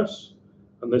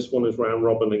 and this one is round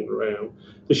robining around.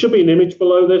 There should be an image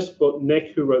below this, but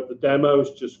Nick, who wrote the demo,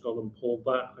 has just gone and pulled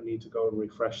that. I need to go and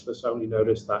refresh this. I only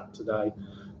noticed that today.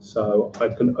 So I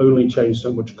can only change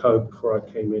so much code before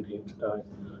I came in here today.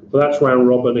 But that's round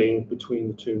robining between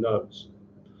the two nodes.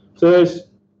 So there's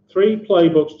 3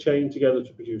 playbooks chained together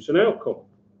to produce an outcome.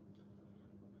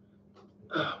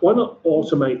 Why not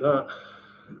automate that?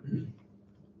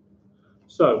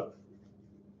 So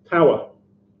Tower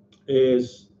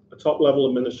is a top-level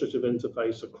administrative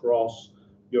interface across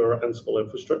your Ansible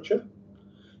infrastructure.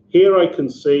 Here I can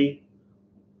see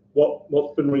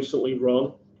what's been recently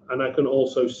run, and I can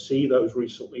also see those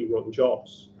recently run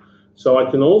jobs. So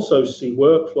I can also see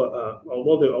workflow.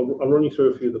 I'll run you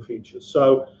through a few of the features.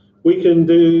 So we can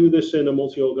do this in a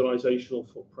multi-organizational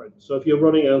footprint. So if you're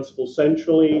running Ansible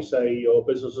centrally, say your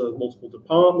business has multiple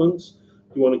departments,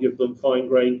 you want to give them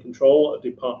fine-grained control at a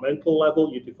departmental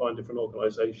level, you define different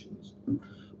organizations.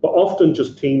 But often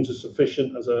just teams are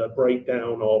sufficient as a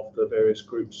breakdown of the various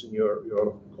groups in your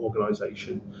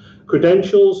organization.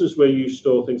 Credentials is where you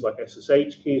store things like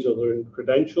SSH keys or other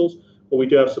credentials, but we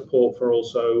do have support for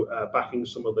also backing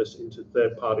some of this into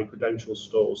third-party credential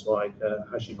stores like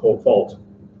HashiCorp Vault.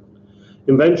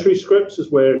 Inventory scripts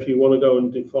is where if you want to go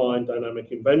and define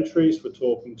dynamic inventories for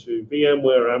talking to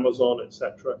VMware, Amazon,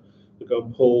 etc., you go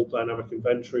and pull dynamic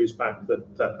inventories back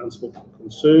that Ansible can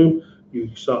consume.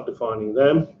 You start defining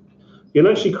them. You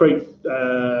can actually create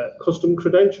custom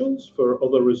credentials for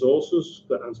other resources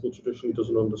that Ansible traditionally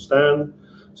doesn't understand.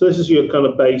 So this is your kind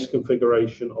of base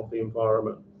configuration of the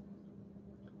environment.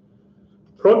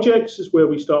 Projects is where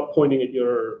we start pointing at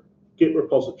your Git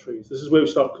repositories. This is where we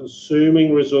start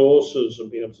consuming resources and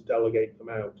being able to delegate them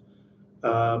out.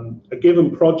 A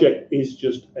given project is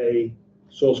just a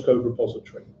source code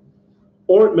repository,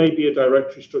 or it may be a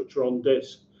directory structure on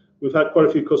disk. We've had quite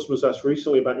a few customers ask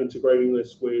recently about integrating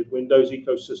this with Windows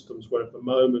ecosystems, where at the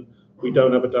moment we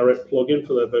don't have a direct plugin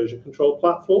for their version control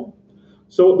platform.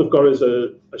 So what they've got is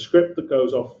a script that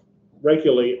goes off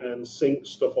regularly and syncs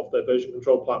stuff off their version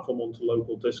control platform onto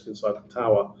local disk inside the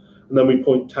tower. And then we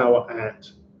point tower at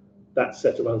that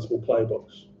set of Ansible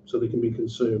playbooks so they can be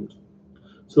consumed.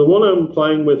 So the one I'm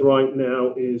playing with right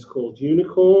now is called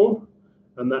Unicorn,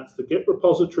 and that's the Git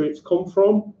repository it's come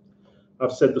from.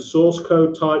 I've said the source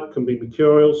code type can be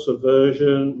mercurial,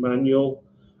 subversion, manual.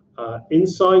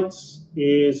 Insights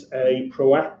is a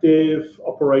proactive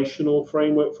operational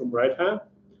framework from Red Hat.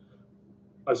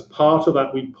 As part of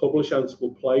that, we publish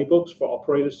Ansible playbooks for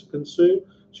operators to consume.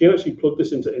 So you can actually plug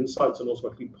this into Insights and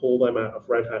automatically pull them out of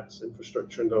Red Hat's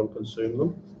infrastructure and go and consume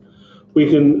them. We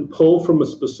can pull from a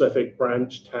specific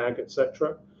branch, tag,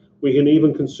 etc. We can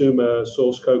even consume a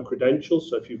source code credentials.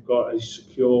 So if you've got a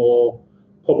secure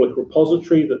public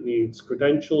repository that needs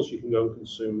credentials, you can go and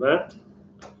consume that.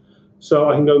 So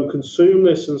I can go and consume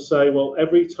this and say, well,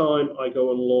 every time I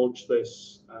go and launch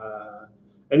this,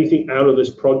 anything out of this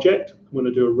project, I'm going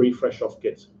to do a refresh off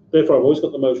Git. Therefore, I've always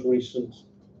got the most recent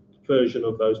version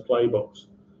of those playbooks.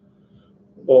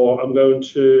 Or I'm going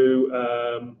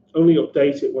to only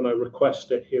update it when I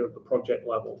request it here at the project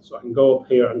level. So I can go up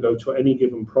here and go to any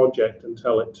given project and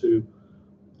tell it to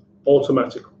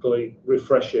automatically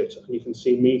refresh it. And you can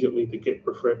see immediately the Git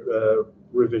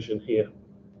revision here.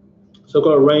 So I've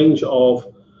got a range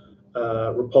of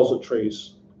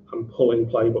repositories I'm pulling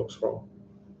playbooks from.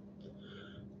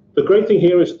 The great thing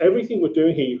here is everything we're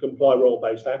doing here, you can apply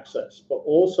role-based access, but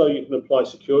also you can apply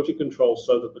security controls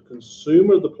so that the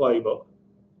consumer of the playbook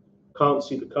can't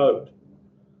see the code.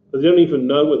 They don't even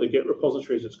know where the Git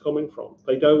repositories it's coming from.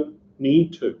 They don't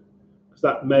need to, because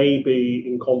that may be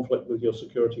in conflict with your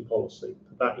security policy.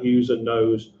 That user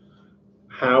knows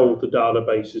how the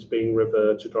database is being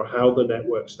reverted or how the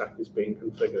network stack is being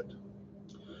configured.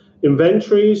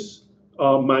 Inventories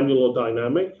are manual or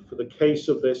dynamic. For the case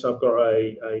of this, I've got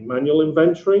a manual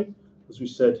inventory. As we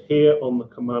said here on the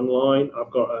command line,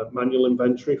 I've got a manual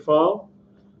inventory file.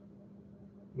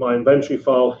 My inventory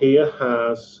file here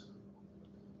has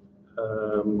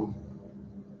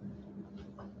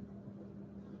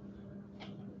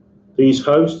these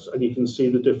hosts, and you can see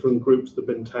the different groups that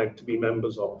have been tagged to be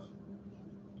members of.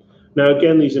 Now,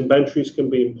 again, these inventories can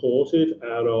be imported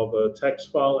out of a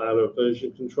text file, out of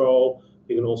version control.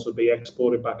 They can also be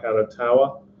exported back out of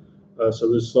Tower.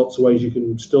 So there's lots of ways you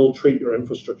can still treat your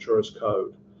infrastructure as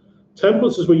code.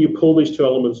 Templates is where you pull these two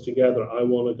elements together. I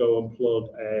want to go and plug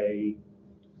a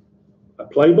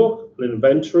playbook, an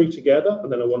inventory together,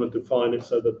 and then I want to define it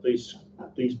so that these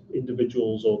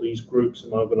individuals or these groups in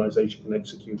my organization can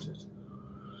execute it.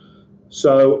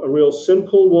 So a real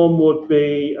simple one would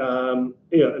be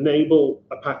enable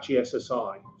Apache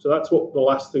SSI. So that's what the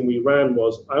last thing we ran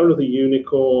was out of the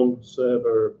Unicorn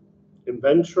server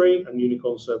inventory and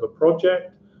Unicorn server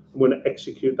project. I'm going to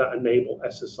execute that enable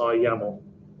SSI YAML.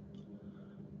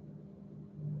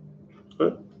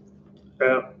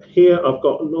 Here I've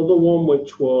got another one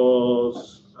which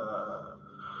was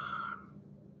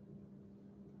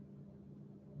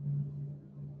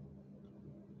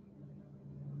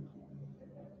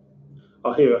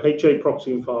here, HA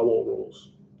proxy and firewall rules.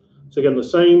 So again, the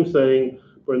same thing,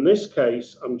 but in this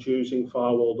case, I'm choosing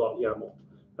firewall.yaml.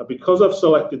 Now, because I've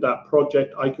selected that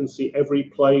project, I can see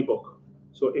every playbook.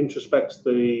 So it introspects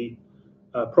the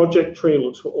project tree and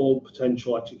looks for all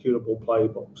potential executable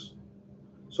playbooks.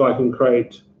 So I can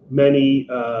create many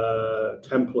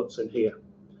templates in here.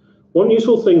 One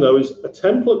useful thing, though, is a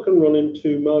template can run in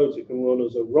two modes. It can run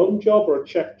as a run job or a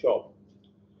check job.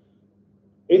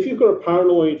 If you've got a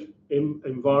paranoid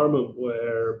environment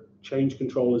where change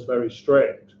control is very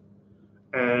strict,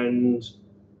 and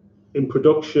in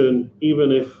production,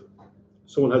 even if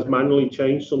someone has manually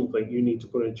changed something, you need to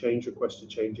put in a change request to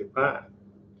change it back.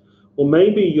 Well,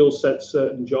 maybe you'll set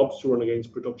certain jobs to run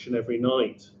against production every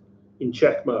night in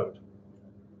check mode.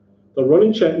 They'll run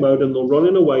in check mode, and they'll run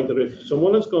in a way that if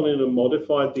someone has gone in and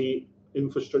modified the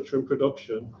infrastructure in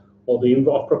production or the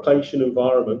application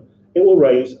environment, it will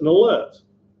raise an alert.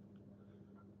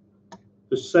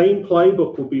 The same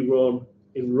playbook will be run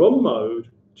in run mode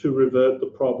to revert the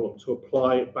problem, to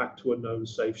apply it back to a known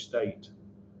safe state.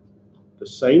 The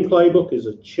same playbook is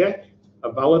a check,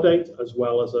 a validate, as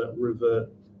well as a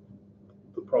revert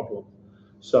the problem.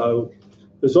 So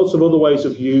there's lots of other ways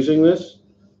of using this.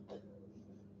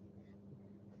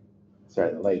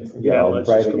 Sorry, like yeah, let's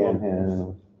right just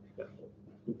again.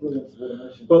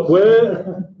 But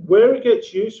where where it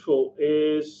gets useful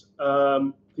is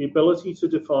the ability to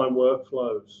define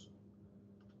workflows.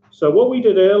 So what we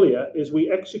did earlier is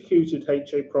we executed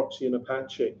HA proxy in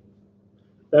Apache.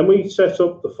 Then we set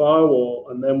up the firewall,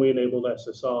 and then we enabled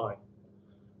SSI.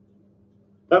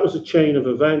 That was a chain of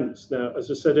events. Now,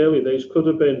 as I said earlier, these could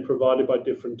have been provided by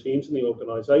different teams in the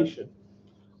organization.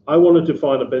 I want to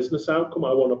define a business outcome.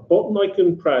 I want a button I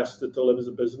can press that delivers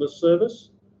a business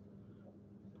service.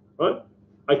 Right?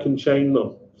 I can chain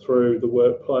them through the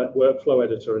workflow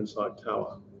editor inside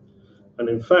Tower. And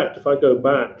in fact, if I go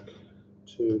back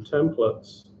to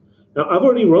templates, now I've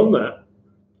already run that.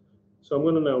 So I'm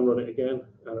going to now run it again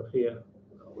out of here.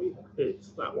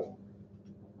 It's that one.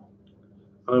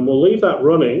 And we'll leave that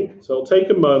running. So it'll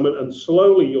take a moment, and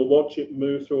slowly you'll watch it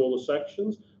move through all the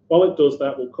sections. While it does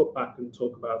that, we'll cut back and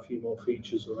talk about a few more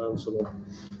features of Ansible.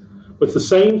 But it's the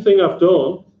same thing I've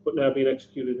done, but now being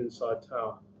executed inside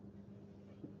Tower.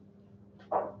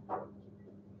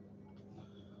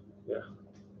 Yeah.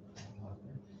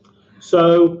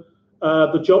 So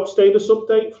the job status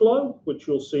update flow, which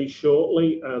you'll see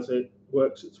shortly as it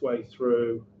works its way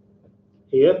through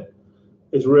here,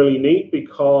 is really neat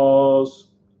because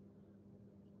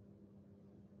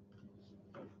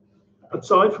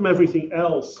aside from everything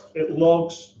else, it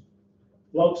logs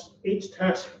each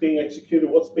task being executed,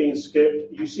 what's being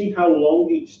skipped. You see how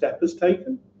long each step has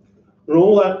taken. And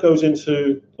all that goes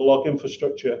into the log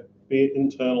infrastructure, be it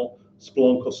internal,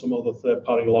 Splunk, or some other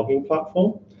third-party logging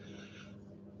platform.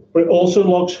 But it also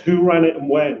logs who ran it and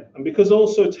when. And because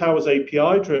also Tower's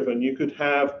API-driven, you could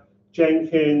have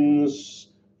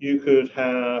Jenkins, you could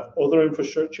have other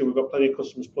infrastructure. We've got plenty of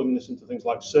customers plugging this into things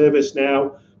like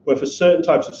ServiceNow, where for certain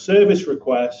types of service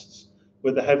requests,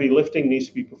 where the heavy lifting needs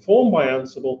to be performed by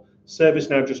Ansible,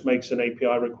 ServiceNow just makes an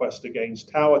API request against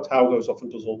Tower. Tower goes off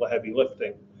and does all the heavy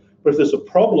lifting. But if there's a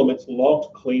problem, it's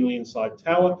logged cleanly inside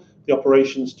Tower. The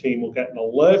operations team will get an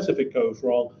alert if it goes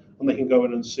wrong, and they can go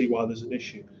in and see why there's an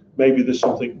issue. Maybe there's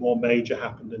something more major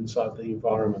happened inside the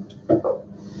environment.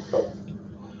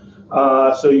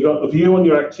 So you've got the view on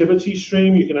your activity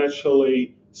stream. You can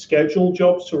actually schedule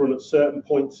jobs to run at certain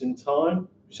points in time.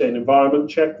 Say an environment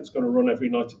check that's going to run every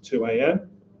night at 2 a.m.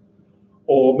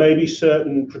 Or maybe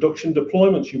certain production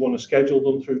deployments, you want to schedule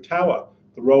them through Tower.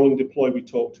 The rolling deploy we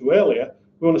talked to earlier,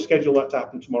 we want to schedule that to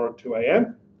happen tomorrow at 2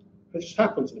 a.m. It just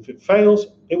happens, and if it fails,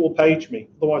 it will page me.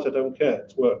 Otherwise, I don't care.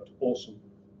 It's worked. Awesome.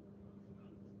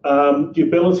 The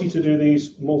ability to do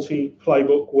these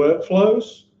multi-playbook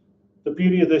workflows. The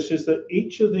beauty of this is that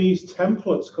each of these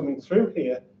templates coming through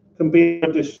here can be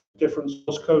a different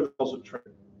source code repository.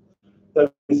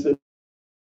 That means that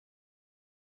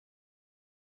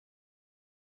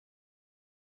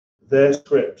their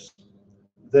scripts,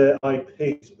 their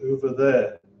IPs over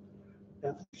there,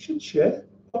 yeah, they should share.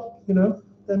 You know,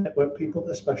 they're network people,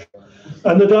 they're special.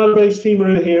 And the database team are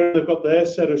in here, they've got their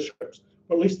set of scripts,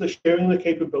 but at least they're sharing the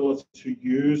capability to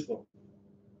use them.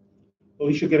 At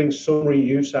least you're getting some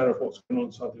reuse out of what's going on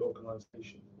inside the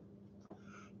organization.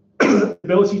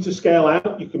 Ability to scale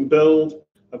out, you can build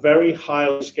a very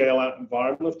highly scale out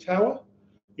environment of Tower.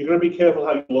 You're going to be careful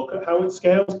how you look at how it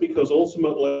scales, because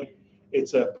ultimately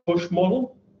it's a push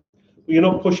model. You're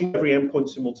not pushing every endpoint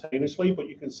simultaneously, but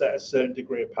you can set a certain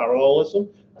degree of parallelism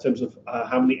in terms of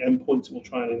how many endpoints it will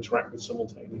try and interact with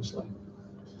simultaneously.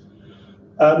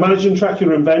 Manage and track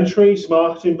your inventory,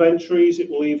 smart inventories. It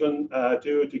will even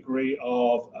do a degree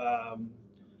of,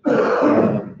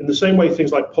 in the same way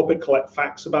things like Puppet collect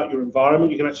facts about your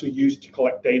environment, you can actually use it to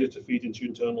collect data to feed into your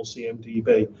internal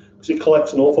CMDB, because it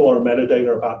collects an awful lot of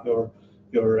metadata about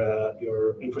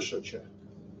your infrastructure.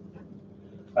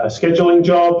 Scheduling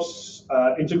jobs,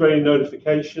 integrating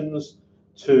notifications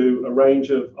to a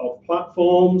range of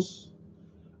platforms,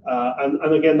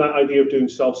 and again, that idea of doing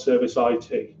self-service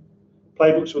IT.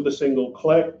 Playbooks with a single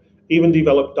click, even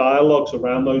develop dialogues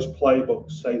around those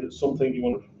playbooks, say that something you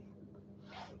want to.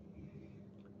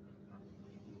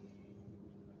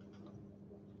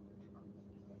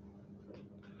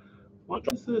 Why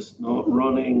is this not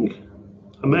running?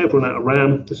 I may have run out of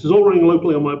RAM. This is all running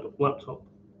locally on my laptop.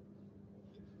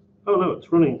 Oh no,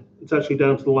 it's running. It's actually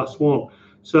down to the last one.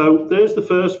 So there's the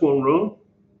first one run.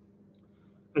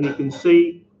 And you can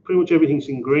see pretty much everything's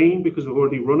in green because we've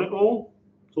already run it all.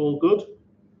 It's all good.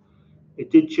 It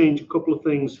did change a couple of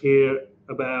things here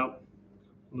about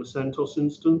on the CentOS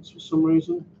instance for some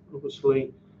reason.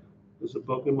 Obviously, there's a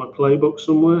bug in my playbook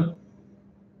somewhere.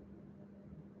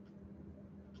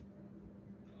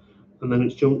 And then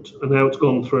it's jumped, and now it's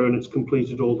gone through and it's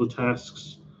completed all the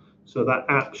tasks. So that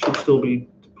app should still be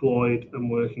deployed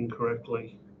and working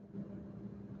correctly.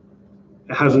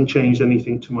 It hasn't changed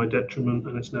anything to my detriment,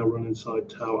 and it's now run inside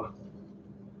Tower.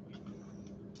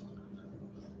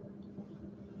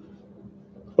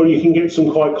 but you can get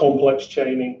some quite complex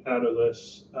chaining out of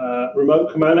this.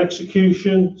 Remote command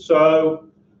execution. So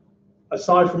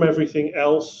aside from everything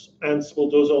else,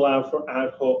 Ansible does allow for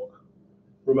ad hoc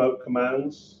remote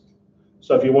commands.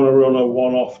 So if you want to run a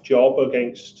one-off job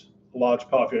against a large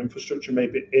part of your infrastructure,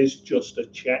 maybe it is just a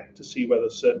check to see whether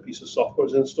a certain piece of software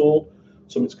is installed,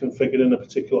 something's configured in a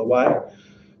particular way,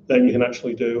 then you can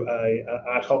actually do a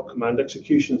ad hoc command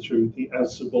execution through the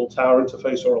Ansible Tower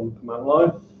interface or on the command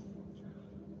line.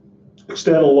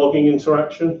 External logging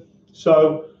interaction.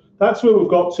 So that's where we've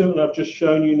got to, and I've just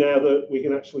shown you now that we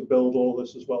can actually build all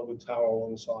this as well with Tower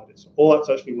alongside it. So all that's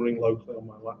actually running locally on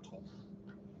my laptop.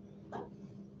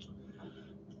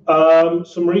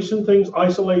 Some recent things,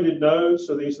 isolated nodes.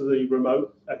 So these are the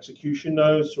remote execution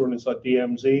nodes to run inside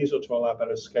DMZs or to allow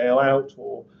better scale out,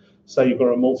 or say you've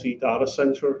got a multi-data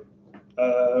center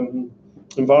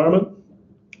environment.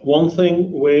 One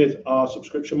thing with our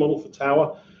subscription model for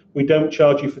Tower, we don't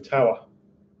charge you for Tower.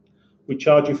 We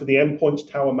charge you for the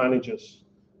endpoints Tower manages.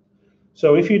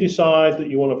 So if you decide that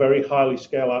you want a very highly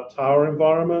scale out Tower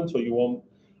environment, or you want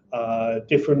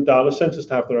different data centers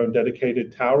to have their own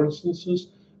dedicated Tower instances,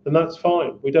 then that's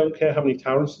fine. We don't care how many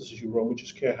Tower instances you run, we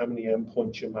just care how many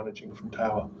endpoints you're managing from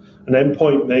Tower. An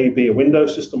endpoint may be a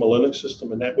Windows system, a Linux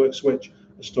system, a network switch,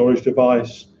 a storage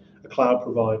device, a cloud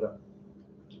provider.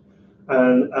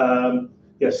 And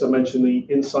yes, I mentioned the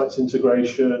Insights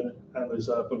integration, and there's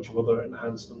a bunch of other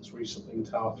enhancements recently in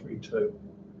Tower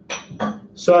 3.2.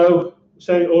 So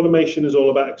saying automation is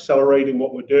all about accelerating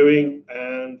what we're doing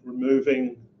and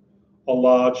removing a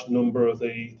large number of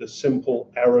the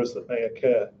simple errors that may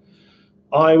occur.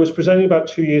 I was presenting about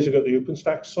 2 years ago at the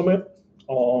OpenStack Summit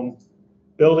on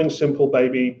building simple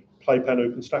baby playpen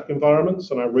OpenStack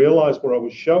environments, and I realized what I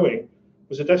was showing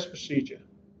was a desk procedure.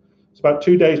 It's about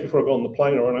 2 days before I got on the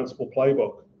plane or an Ansible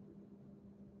playbook,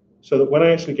 so that when I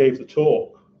actually gave the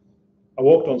talk, I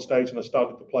walked on stage and I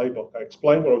started the playbook. I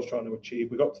explained what I was trying to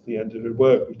achieve. We got to the end, it had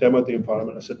worked. We demoed the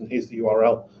environment. I said, and here's the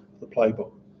URL of the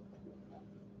playbook.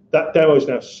 That demo is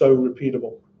now so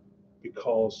repeatable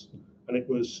because, and it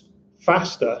was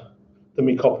faster than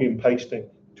me copy and pasting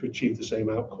to achieve the same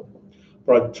outcome.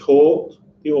 But I taught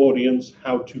the audience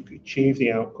how to achieve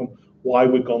the outcome, why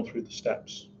we've gone through the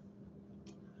steps.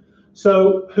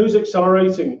 So who's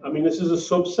accelerating? I mean, this is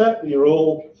a subset. You're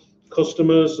all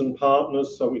customers and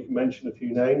partners, so we can mention a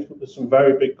few names, but there's some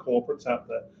very big corporates out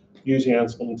there using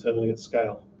Ansible internally at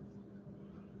scale,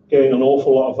 getting an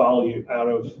awful lot of value out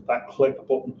of that click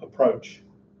button approach.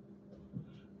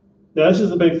 Now, this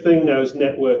is the big thing now, is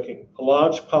networking. A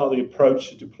large part of the approach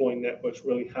to deploying networks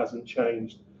really hasn't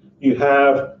changed. You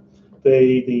have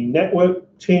the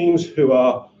network teams who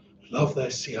love their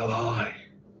CLI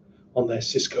on their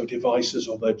Cisco devices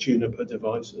or their Juniper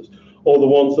devices, or the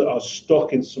ones that are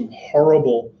stuck in some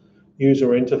horrible user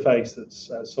interface that's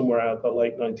somewhere out the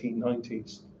late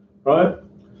 1990s, right?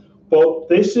 But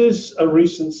this is a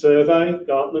recent survey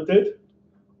Gartner did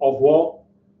of what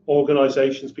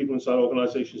organizations, people inside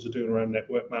organizations are doing around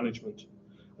network management.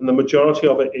 And the majority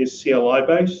of it is CLI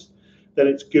based, then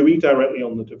it's GUI directly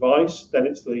on the device, then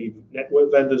it's the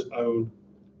network vendor's own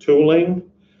tooling,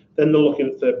 then they're looking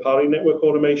at third-party network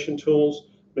automation tools,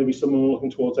 maybe someone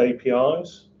looking towards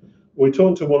APIs. We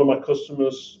talked to one of my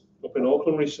customers up in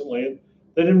Auckland recently, and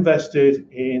they'd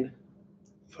invested in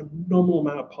a phenomenal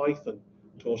amount of Python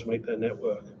to automate their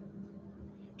network,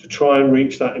 to try and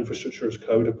reach that infrastructure as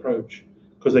code approach,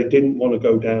 because they didn't want to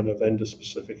go down a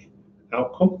vendor-specific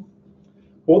outcome.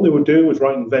 What they were doing was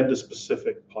writing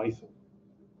vendor-specific Python.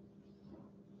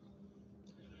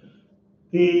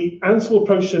 The Ansible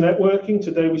approach to networking,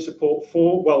 today we support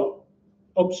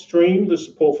upstream, there's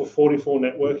support for 44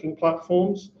 networking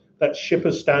platforms that ship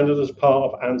as standard as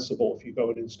part of Ansible if you go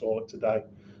and install it today.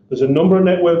 There's a number of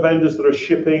network vendors that are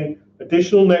shipping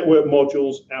additional network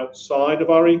modules outside of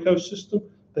our ecosystem.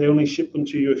 They only ship them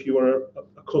to you if you are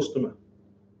a customer.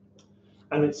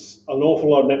 And it's an awful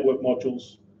lot of network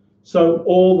modules. So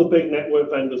all the big network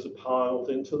vendors are piled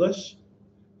into this.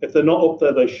 If they're not up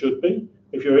there, they should be.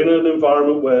 If you're in an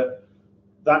environment where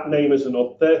that name isn't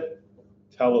up there,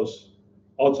 tell us.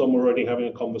 Odds on we're already having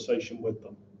a conversation with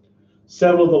them.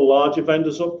 Several of the larger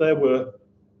vendors up there were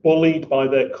bullied by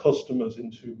their customers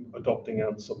into adopting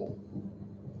Ansible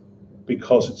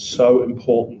because it's so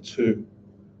important to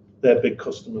their big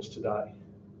customers today.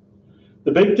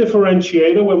 The big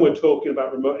differentiator when we're talking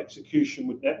about remote execution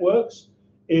with networks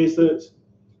is that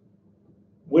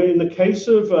in the case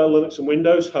of Linux and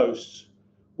Windows hosts,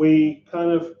 we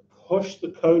kind of push the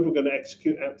code we're going to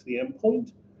execute out to the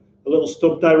endpoint. A little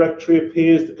stub directory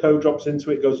appears, the code drops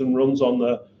into it, goes and runs on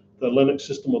the Linux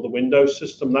system or the Windows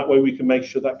system. That way we can make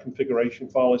sure that configuration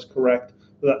file is correct,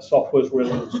 that software is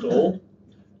really installed. In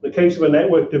the case of a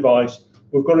network device,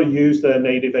 we've got to use their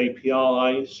native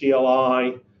API,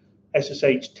 CLI,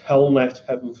 SSH, Telnet,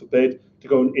 heaven forbid, to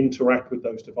go and interact with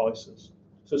those devices.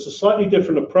 So it's a slightly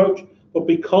different approach, but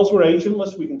because we're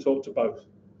agentless, we can talk to both.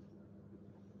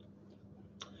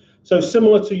 So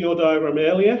similar to your diagram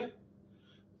earlier,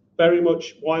 very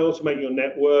much why automate your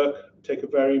network, take a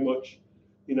very much,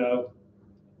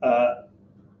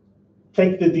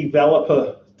 take the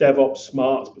developer DevOps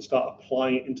smarts, but start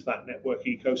applying it into that network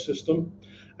ecosystem.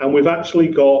 And we've actually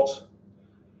got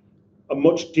a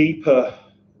much deeper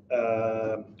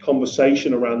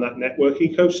conversation around that network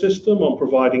ecosystem on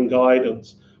providing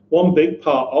guidance. One big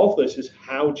part of this is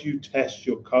how do you test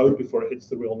your code before it hits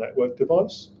the real network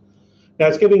device? Now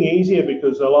it's getting easier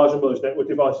because a large number of those network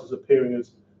devices are appearing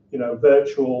as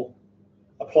virtual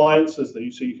appliances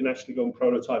so you can actually go and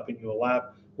prototype in your lab.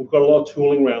 We've got a lot of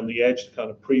tooling around the edge to kind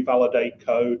of pre-validate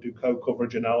code, do code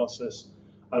coverage analysis,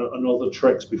 and other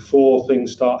tricks before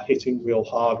things start hitting real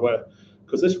hardware,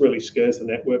 because this really scares the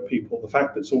network people. The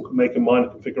fact that someone can make a minor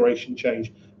configuration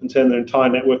change and turn their entire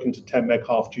network into 10 meg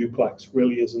half duplex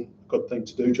really isn't a good thing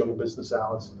to do during business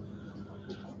hours.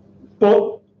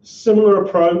 But similar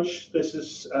approach, this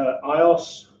is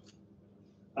iOS,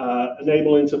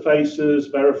 enable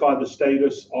interfaces, verify the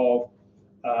status of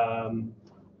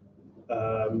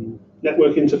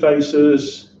network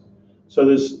interfaces. So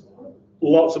there's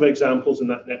lots of examples in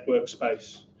that network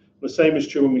space. The same is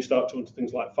true when we start talking to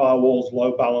things like firewalls,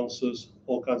 load balancers,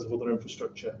 all kinds of other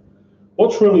infrastructure.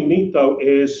 What's really neat though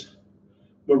is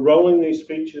we're rolling these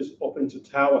features up into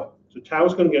Tower. So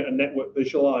Tower's going to get a network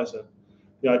visualizer.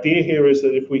 The idea here is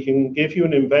that if we can give you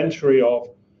an inventory of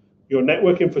your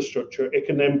network infrastructure, it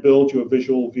can then build you a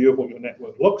visual view of what your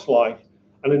network looks like,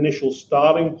 an initial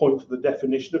starting point for the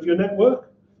definition of your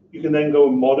network. You can then go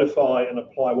and modify and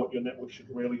apply what your network should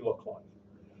really look like.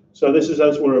 So this is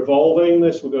as we're evolving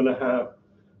this, we're going to have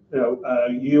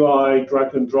UI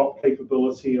drag and drop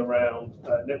capability around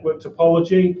network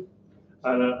topology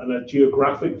and a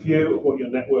geographic view of what your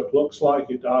network looks like,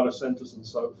 your data centers and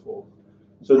so forth.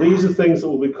 So these are things that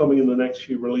will be coming in the next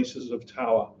few releases of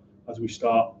Tower as we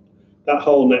start. That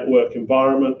whole network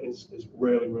environment is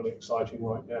really, really exciting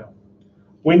right now.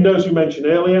 Windows, you mentioned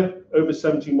earlier, over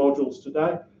 70 modules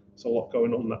today. There's a lot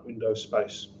going on in that Windows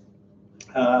space.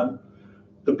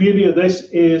 The beauty of this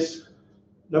is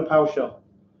no PowerShell.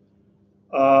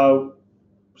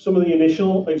 Some of the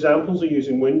initial examples are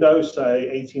using Windows, say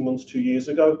 18 months, 2 years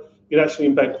ago. You'd actually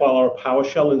embed quite a lot of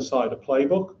PowerShell inside a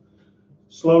playbook.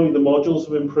 Slowly, the modules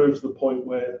have improved to the point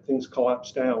where things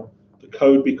collapse down. The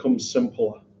code becomes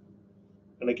simpler.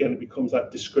 And again, it becomes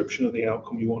that description of the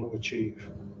outcome you want to achieve.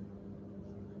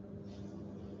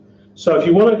 So if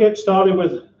you want to get started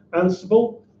with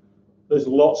Ansible, there's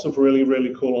lots of really,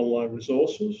 really cool online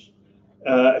resources.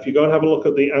 If you go and have a look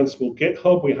at the Ansible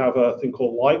GitHub, we have a thing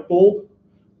called Lightbulb,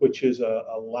 which is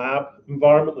a lab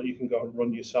environment that you can go and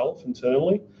run yourself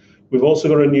internally. We've also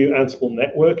got a new Ansible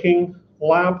networking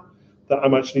lab that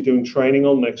I'm actually doing training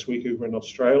on next week over in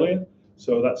Australia.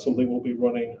 So that's something we'll be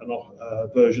running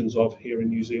versions of here in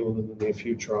New Zealand in the near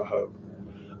future, I hope.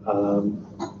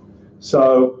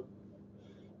 So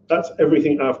that's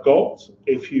everything I've got.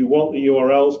 If you want the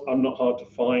URLs, I'm not hard to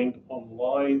find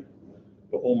online,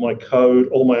 but all my code,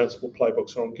 all my Ansible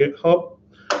playbooks are on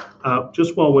GitHub.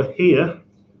 Just while we're here,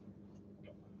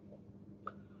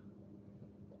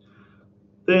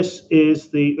 this is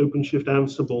the OpenShift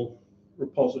Ansible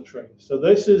repository. So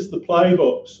this is the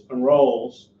playbooks and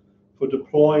roles for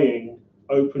deploying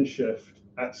OpenShift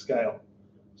at scale.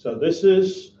 So this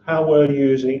is how we're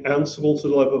using Ansible to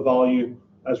deliver value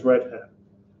as Red Hat.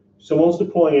 Someone's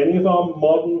deploying any of our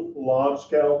modern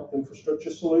large-scale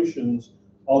infrastructure solutions,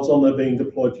 odds on they're being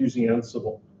deployed using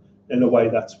Ansible in a way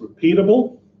that's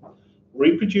repeatable,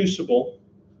 reproducible,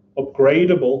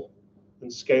 upgradable, and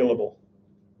scalable,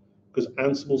 because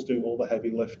Ansible's doing all the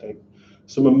heavy lifting.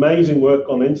 Some amazing work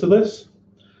gone into this.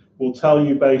 We'll tell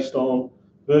you based on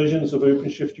versions of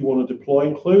OpenShift you want to deploy,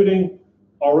 including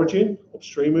origin,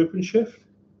 upstream OpenShift,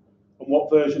 and what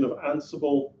version of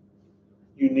Ansible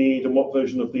you need and what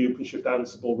version of the OpenShift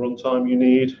Ansible runtime you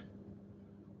need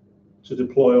to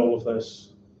deploy all of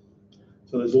this.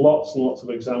 So there's lots and lots of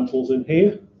examples in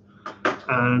here.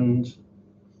 And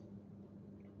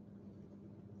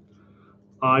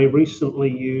I recently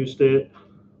used it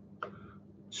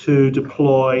to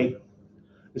deploy,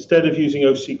 instead of using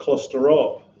OC cluster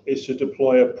up, is to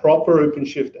deploy a proper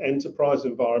OpenShift enterprise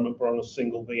environment but on a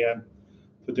single VM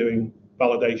for doing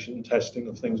validation and testing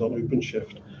of things on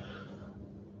OpenShift.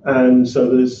 And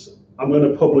so I'm going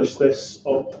to publish this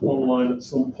up online at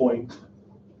some point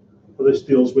but this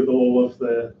deals with all of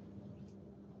the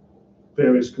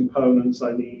various components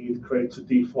I need, creates a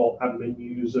default admin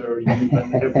user,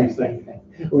 and everything.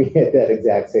 We had that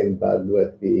exact same bug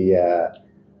with the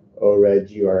ORED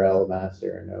URL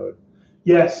master node.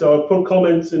 Yes, so I've put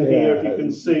comments in here, if you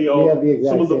can see, of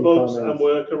some of the bugs and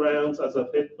comments. workarounds as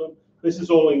I've hit them. This is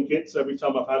all in Gits every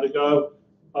time I've had a go.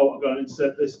 Oh, I'm going to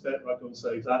insert this bit, I'm going to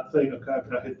save that thing. Okay, I'm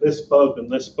going to hit this bug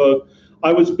and this bug.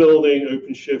 I was building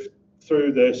OpenShift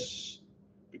through this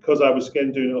because I was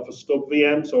again doing it off a stub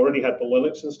VM, so I already had the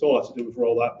Linux installed. I had to do was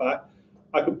roll that back.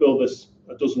 I could build this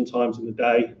a dozen times in a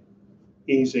day,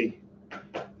 easy,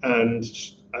 and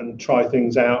try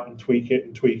things out and tweak it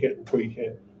and tweak it and tweak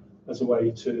it as a way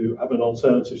to have an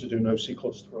alternative to do NoC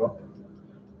cluster up.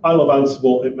 I love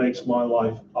Ansible. It makes my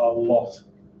life a lot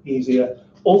easier.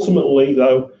 Ultimately,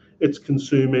 though, it's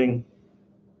consuming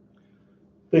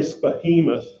this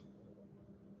behemoth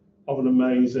of an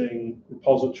amazing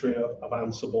repository of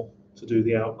Ansible to do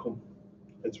the outcome.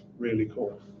 It's really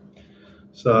cool.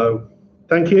 So,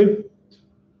 thank you.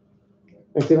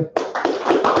 Thanks, Stephen.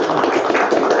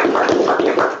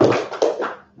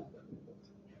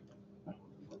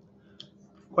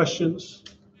 Questions?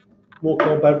 More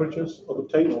cold beverages? I've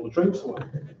taken all the drinks away.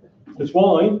 There's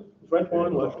wine. There's red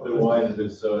wine left. The wine and the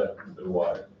soda, the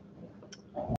water.